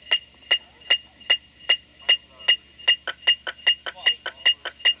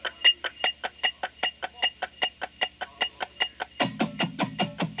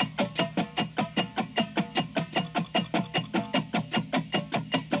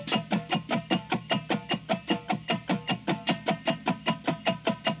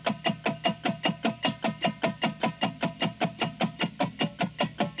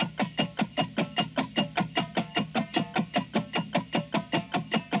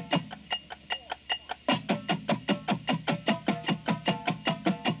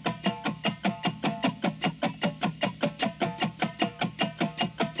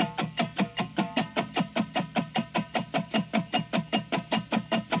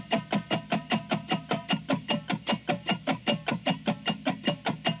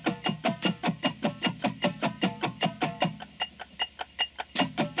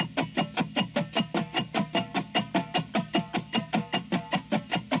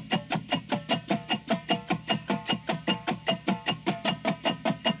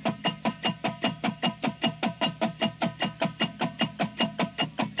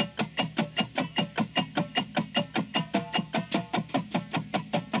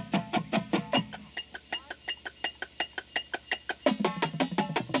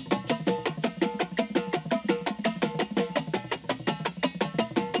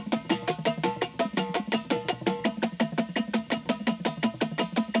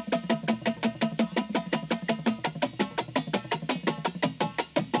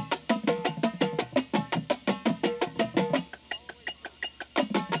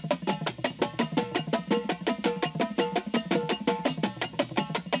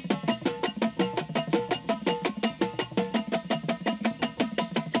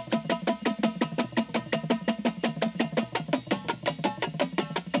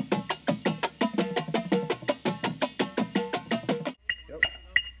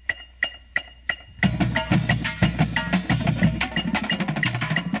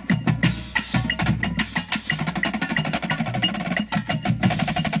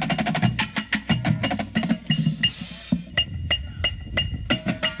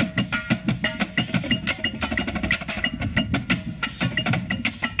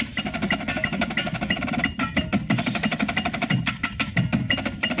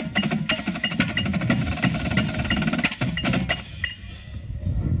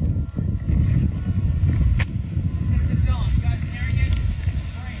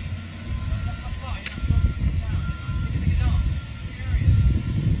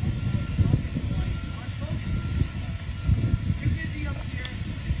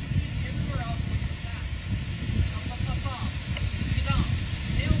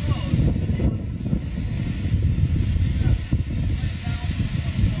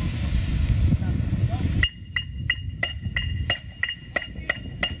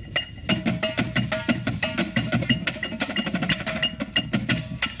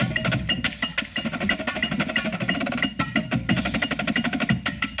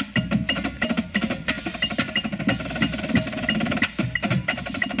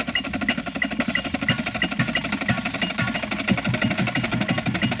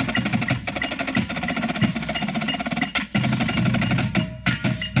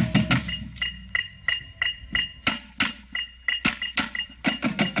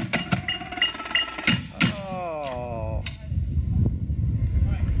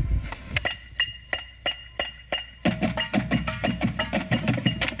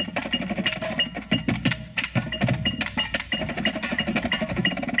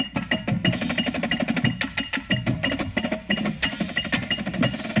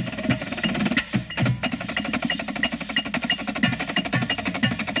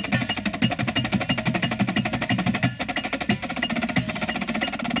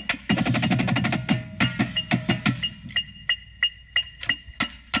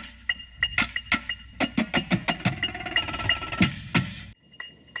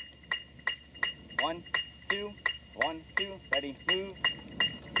 1, 2, 1, 2, ready, move.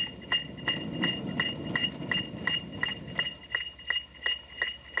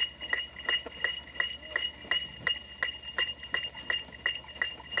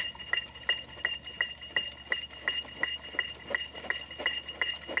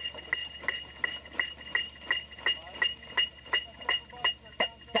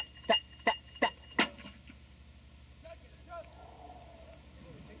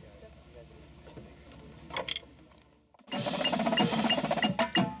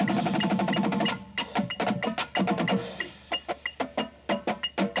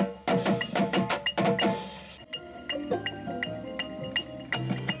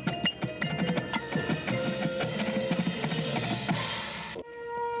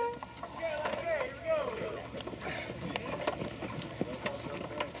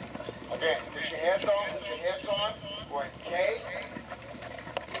 Again, put your hands on, we're in K,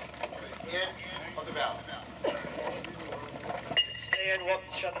 in of the valve. Stay in, well,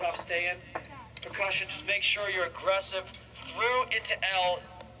 shut them off, stay in. Percussion, just make sure you're aggressive through into L.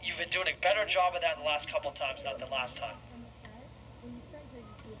 You've been doing a better job of that the last couple times, not the last time.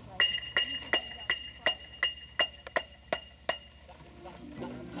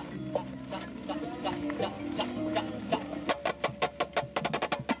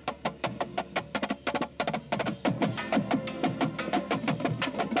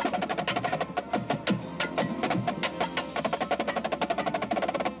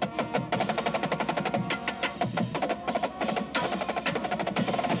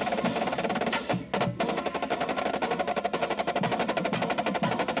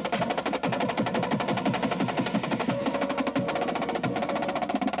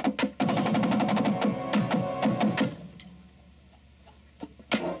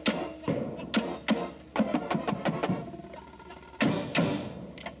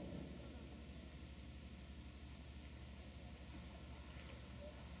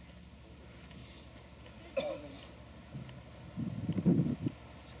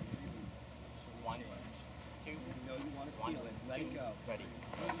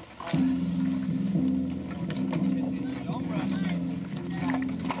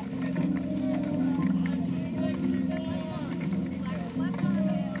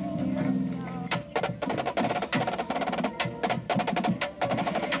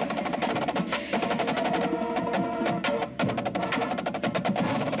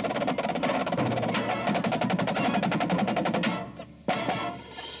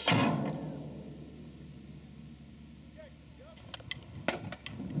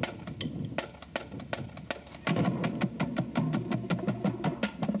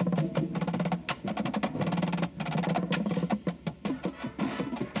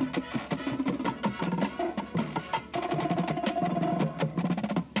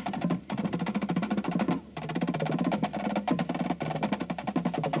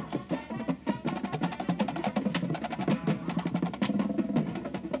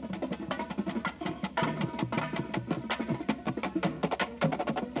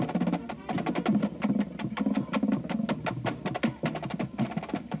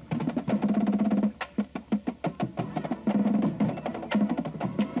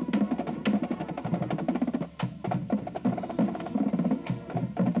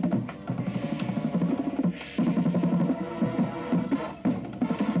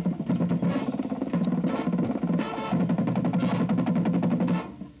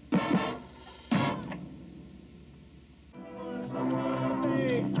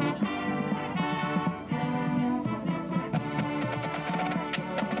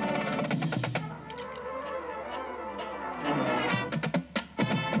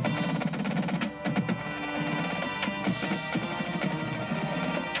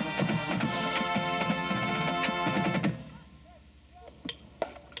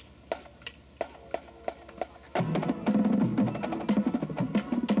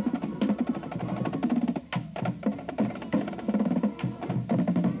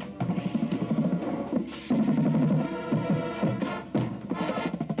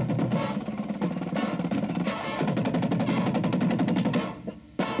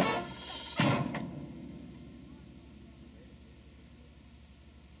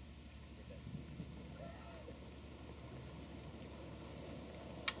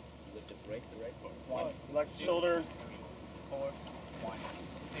 Relax the shoulders. 4, 1,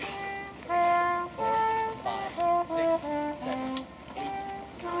 2, 3, 4, 5, 6, 7, 8,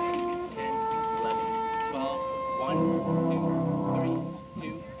 9, 10, 11, 12, 1, 2, 3,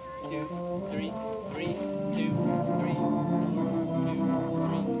 2, 2, 3, 3, 2, 3, 4, 2,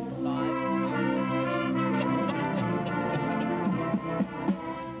 3, 5, 2,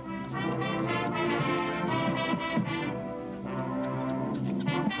 3,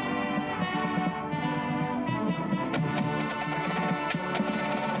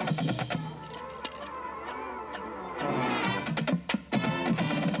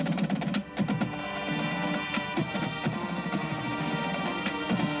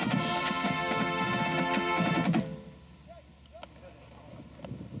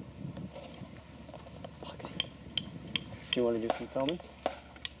 want to do some filming?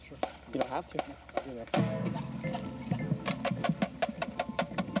 Sure. You don't have to. I'll do next time.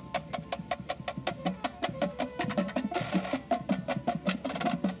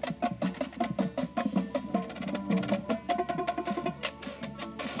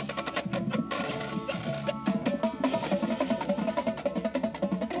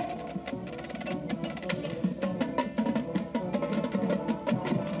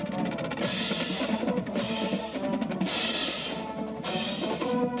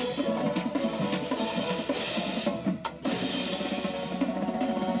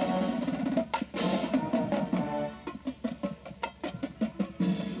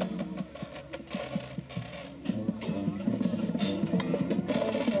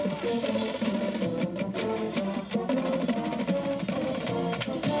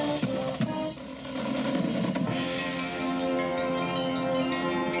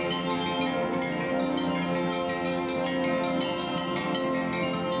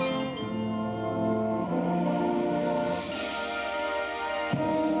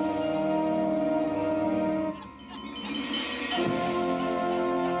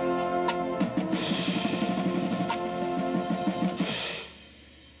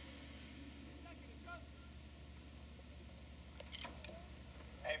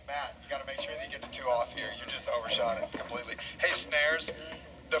 Matt, you got to make sure that you get the 2 off here. You just overshot it completely. Hey, Snares,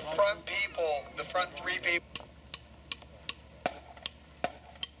 the front 3 people.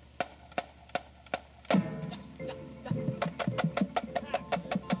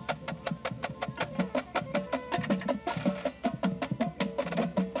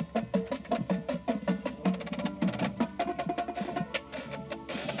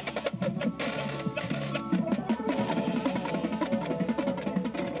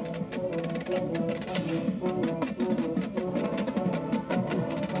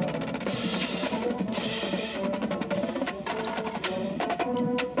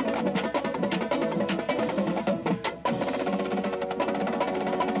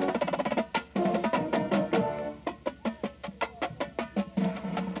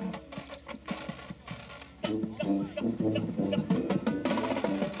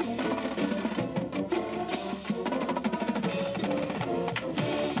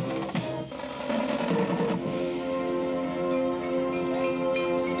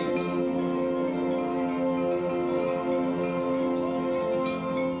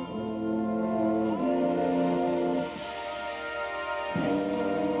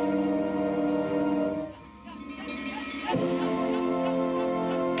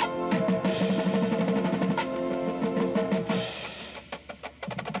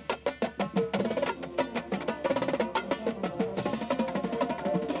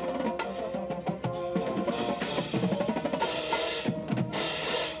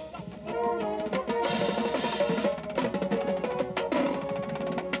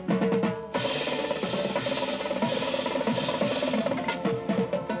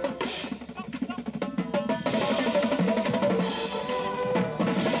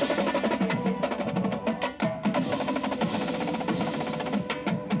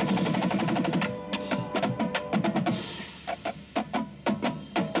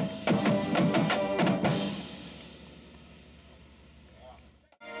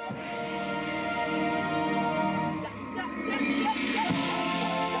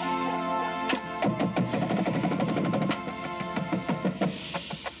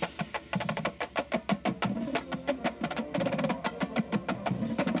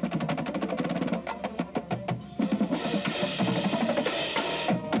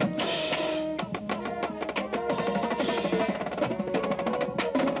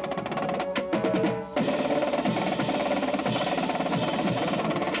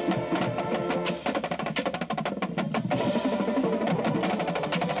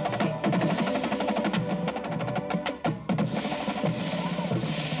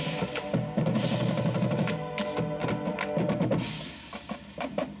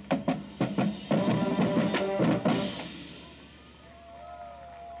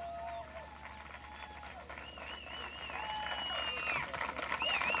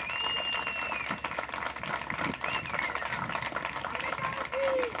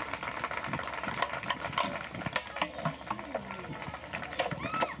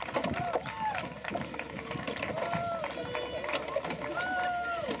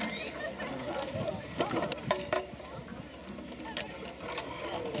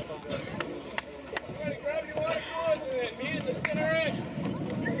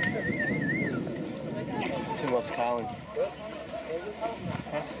 Tim loves Colin.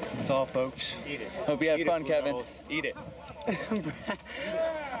 That's all, folks. Eat it. Hope you had fun, Kevin. Eat it.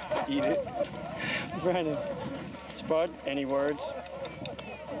 Eat it. Brandon, bud? Any words?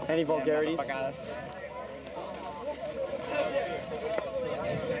 Any vulgarities?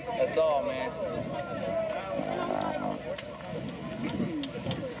 That's all, man.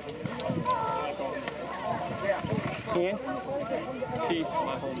 Ian? Peace,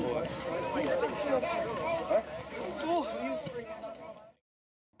 my homeboy.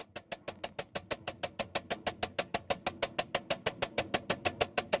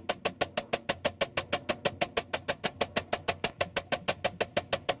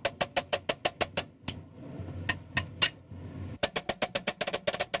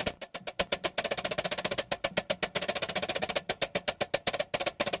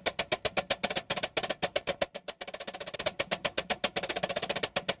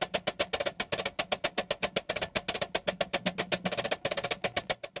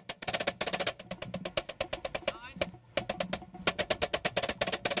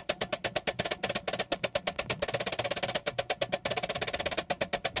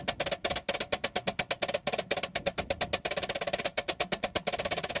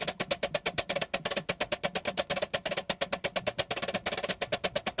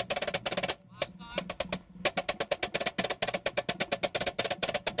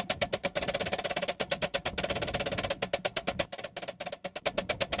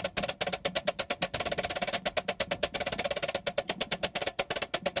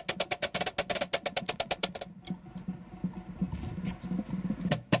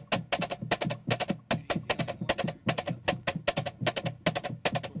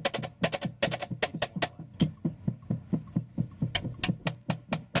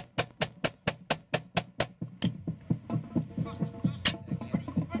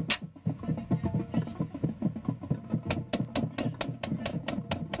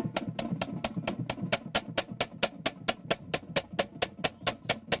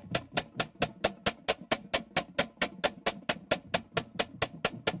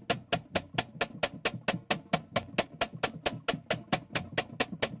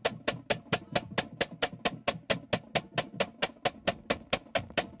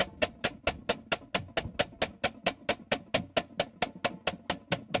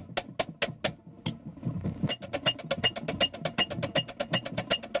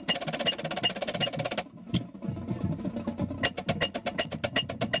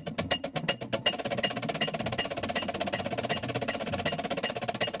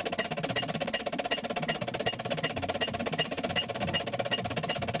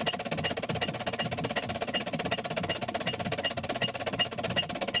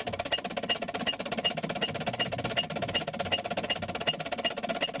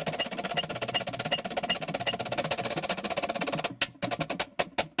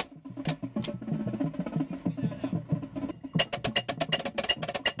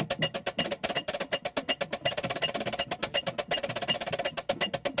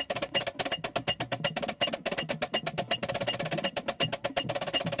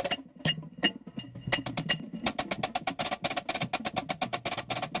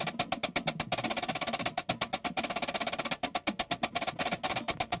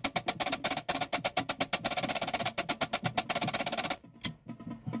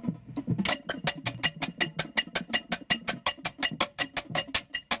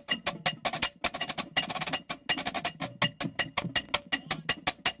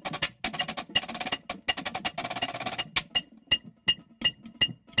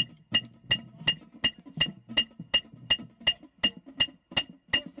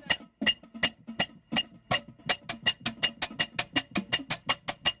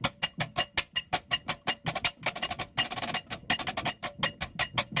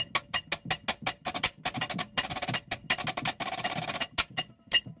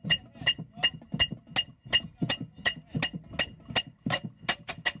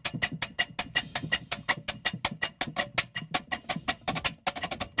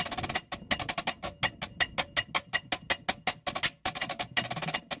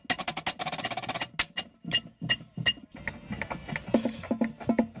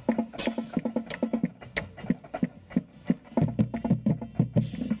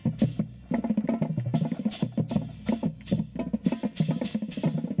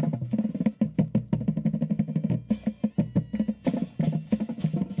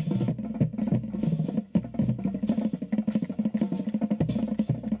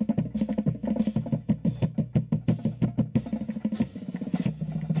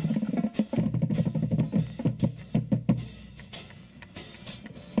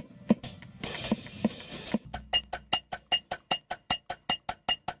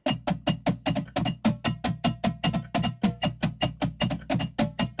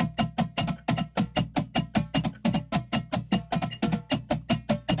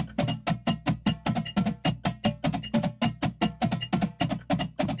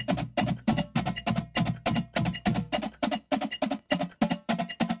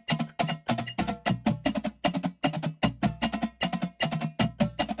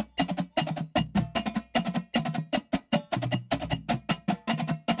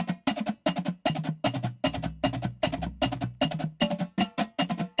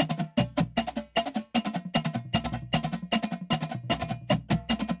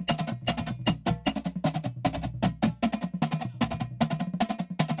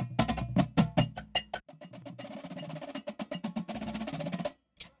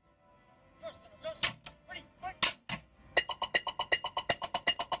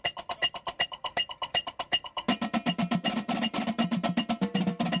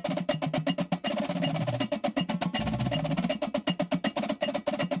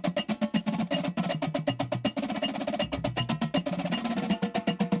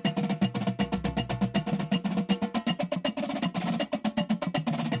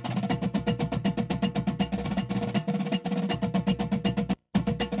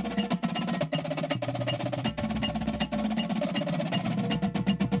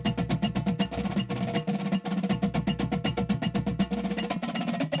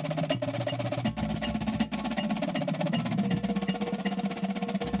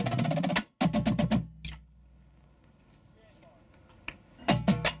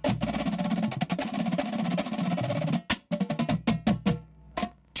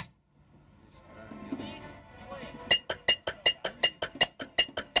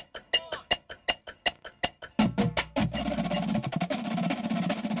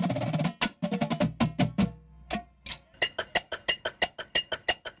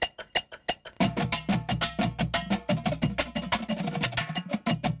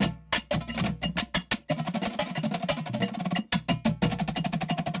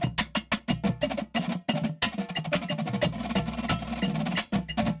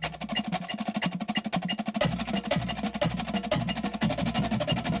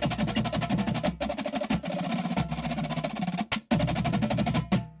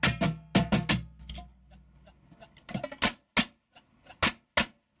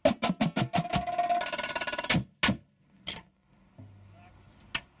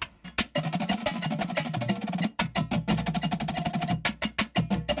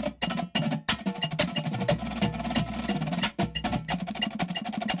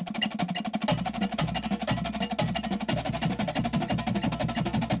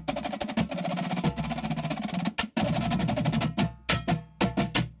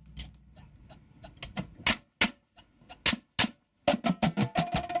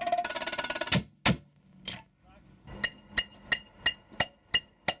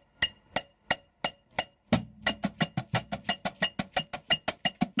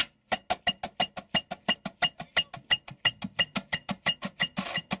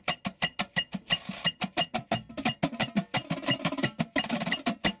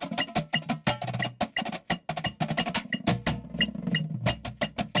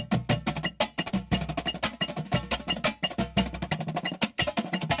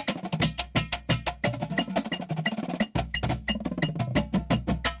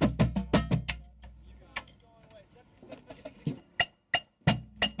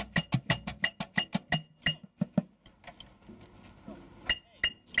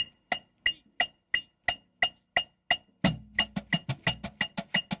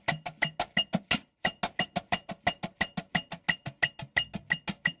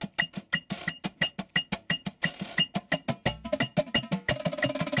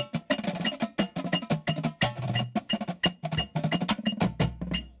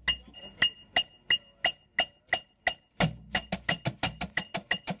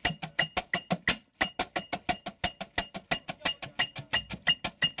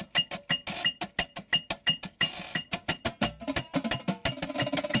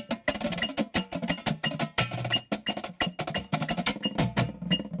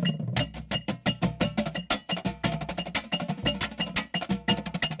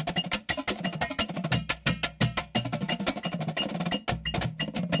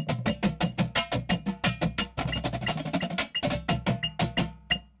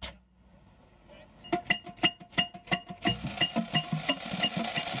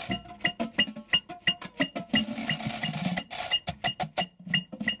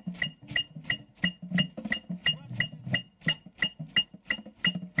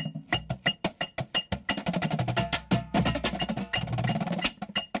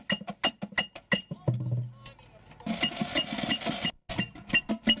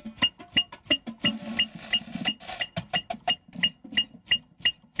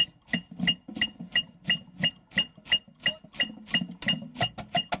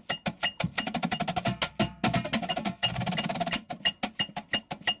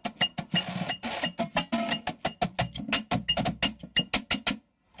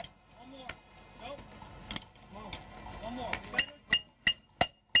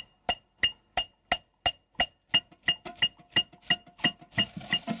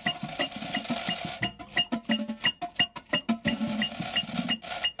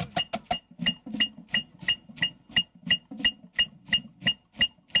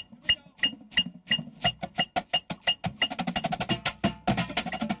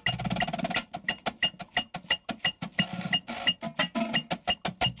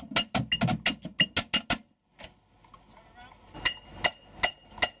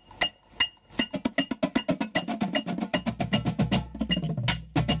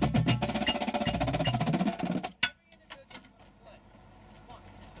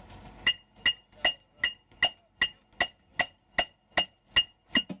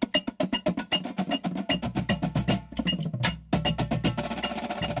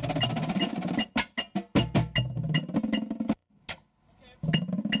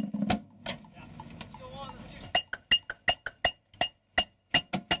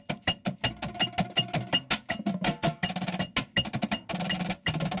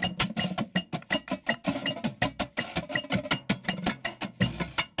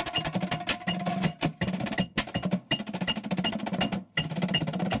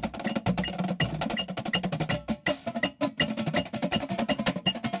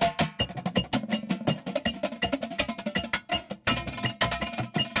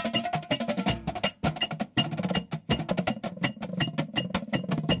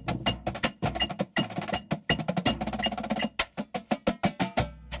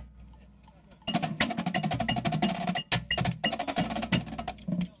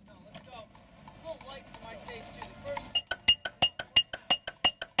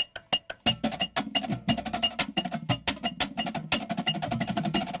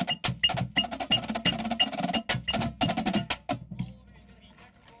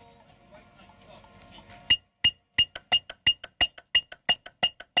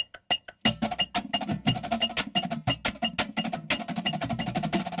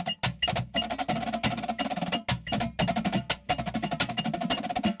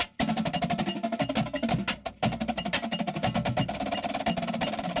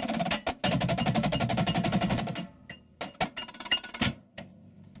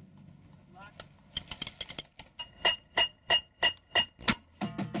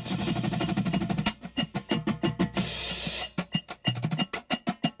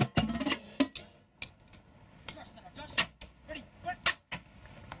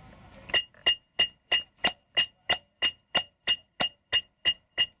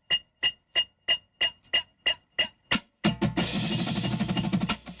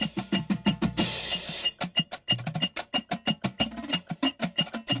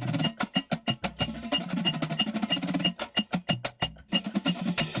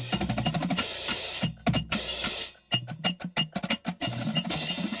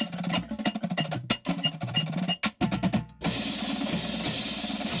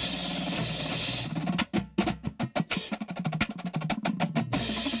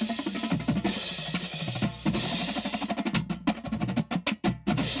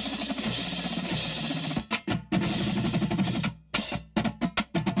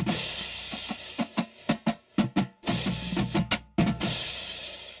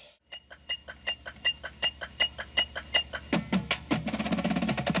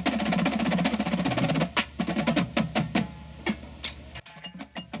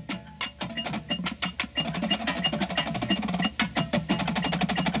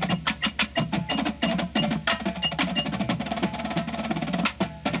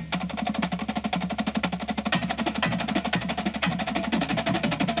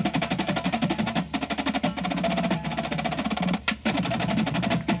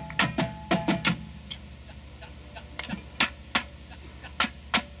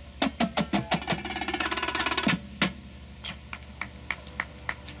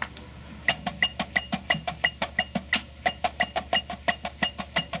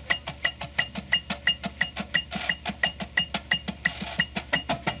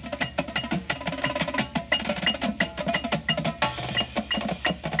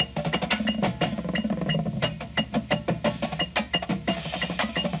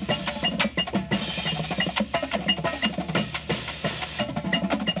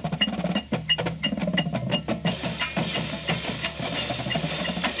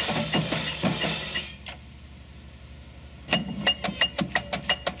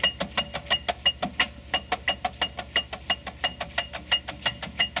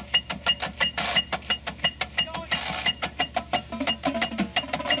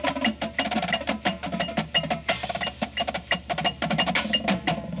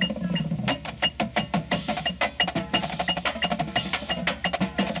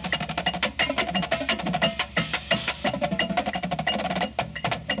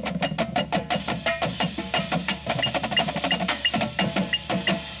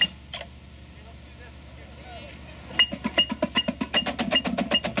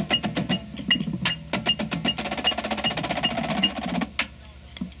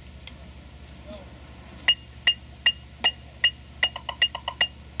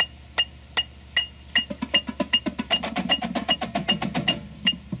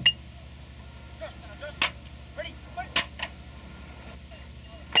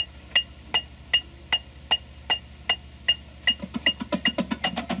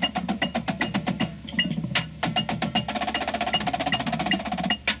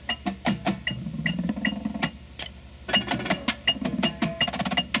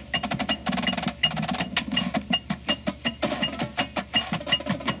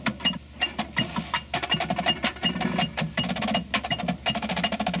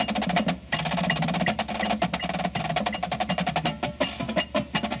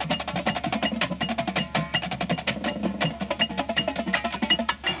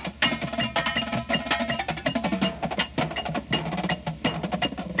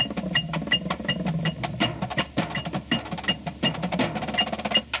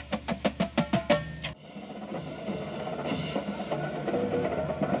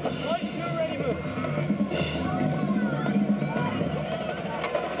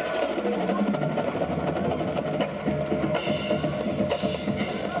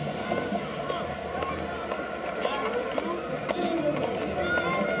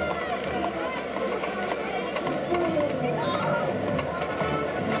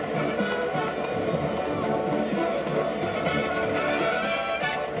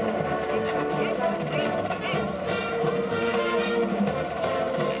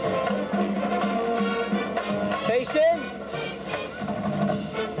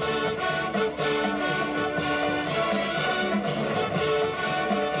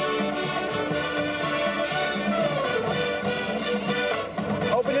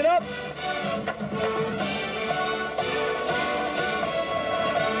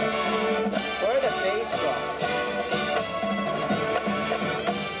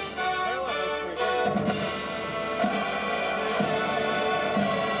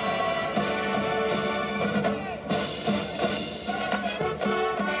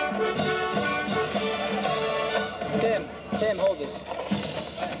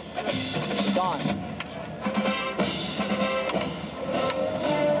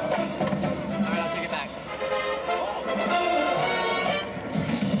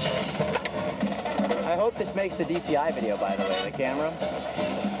 makes the DCI video, by the way, the camera.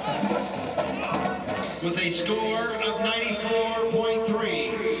 With a score of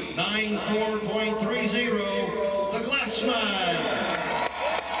 94.3, 94.30, the Glassmen.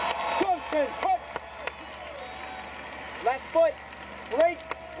 Left foot, right,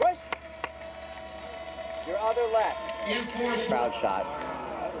 rush. Your other left. Crowd shot.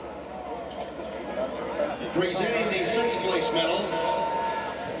 Presenting the sixth place medal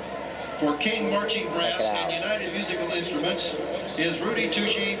for King Marching Brass and United Musical Instruments is Rudy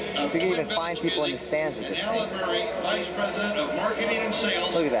Tucci of We can Twin even find Village people in Music the stands with and this Alan thing. Murray, Vice President of Marketing and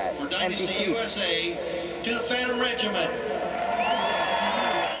Sales Look at that. for Empty Dynasty seats. USA, to the Phantom Regiment.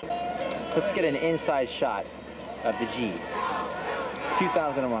 Let's get an inside shot of the G.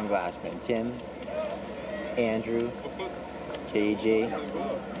 2001 Glassmen. Tim, Andrew, KJ,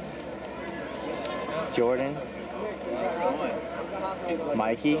 Jordan,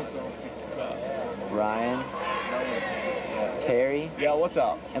 Mikey, Ryan, Terry, what's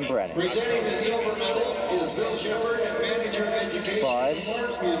up? and Brennan. Presenting the silver medal is Bill Shepard, Manager of Education Bud, for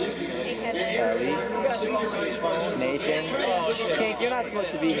Arts Music, and Ellie, Senior Vice President. Nathan. Kink, you're not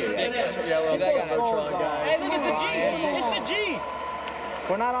supposed to be here yet. Hey, look, it's the G! It's the G!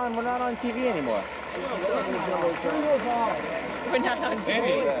 We're not on TV anymore. We're not on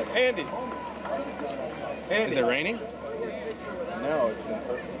TV. Andy. Is it raining? No, it's been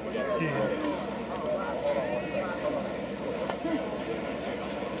perfect.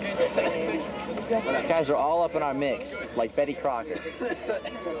 You guys are all up in our mix, like Betty Crocker.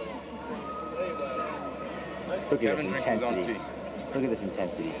 Look at this intensity. Look at this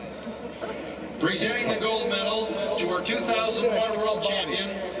intensity. Presenting the gold medal to our 2001 World Champion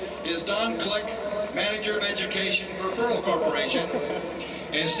is Don Click, Manager of Education for Pearl Corporation,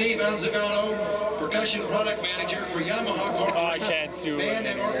 and Steve Anzagano, Percussion Product Manager for Yamaha Corporation, I can't do Band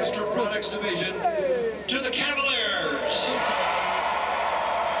it and Orchestra Products Division, to the Cavaliers.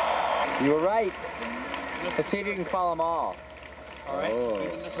 You were right. Let's see if you can call them all. All right. Oh.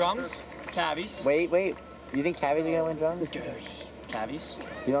 The drums, cavies. Wait. You think cavies are gonna win drums? Cavies.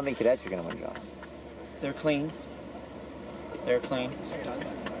 You don't think cadets are gonna win drums? They're clean. They're clean. Sometimes.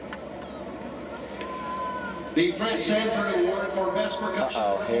 The Fred Sanford Award for Best Percussion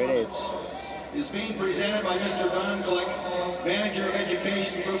Uh-oh, here it is being presented by Mr. Don Click, Manager of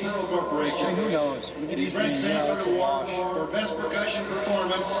Education for Pearl Corporation. Who knows? We could The be Fred seeing, it's Sanford a Award wash. for Best Percussion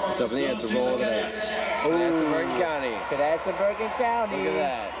Performance. It's up in the air, it's a goes to roll of the the dice. cadets. Cadets of Bergen County. Cadets of Bergen County. Look at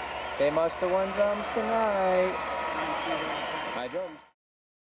that. They must have won drums tonight. My drums.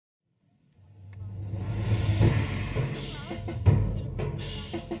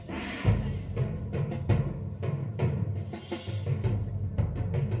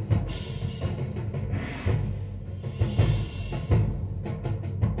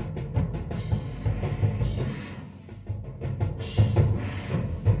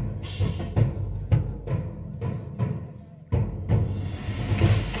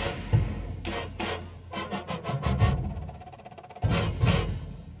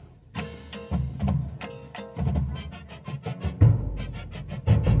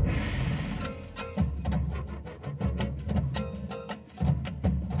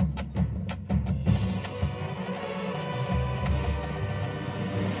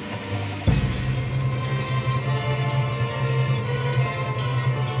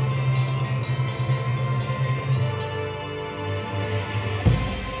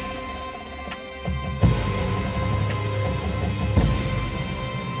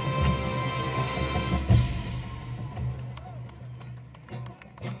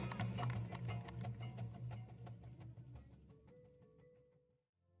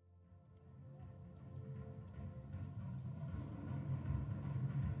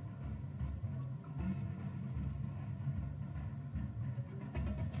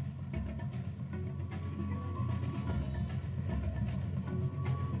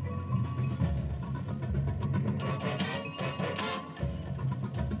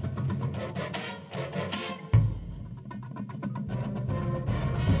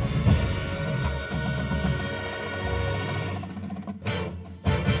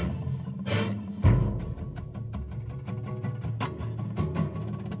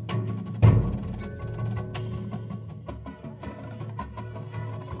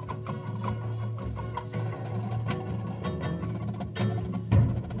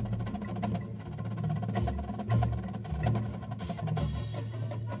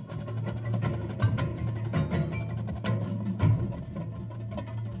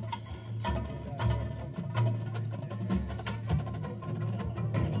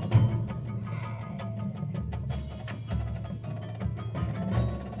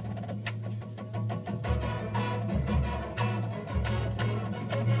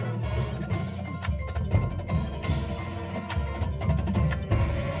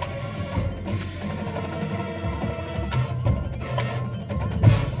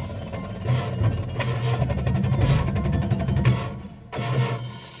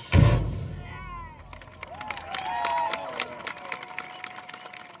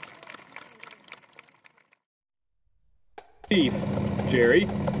 Chief, Jerry,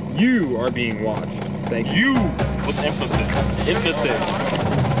 you are being watched. Thank you. With emphasis. Emphasis.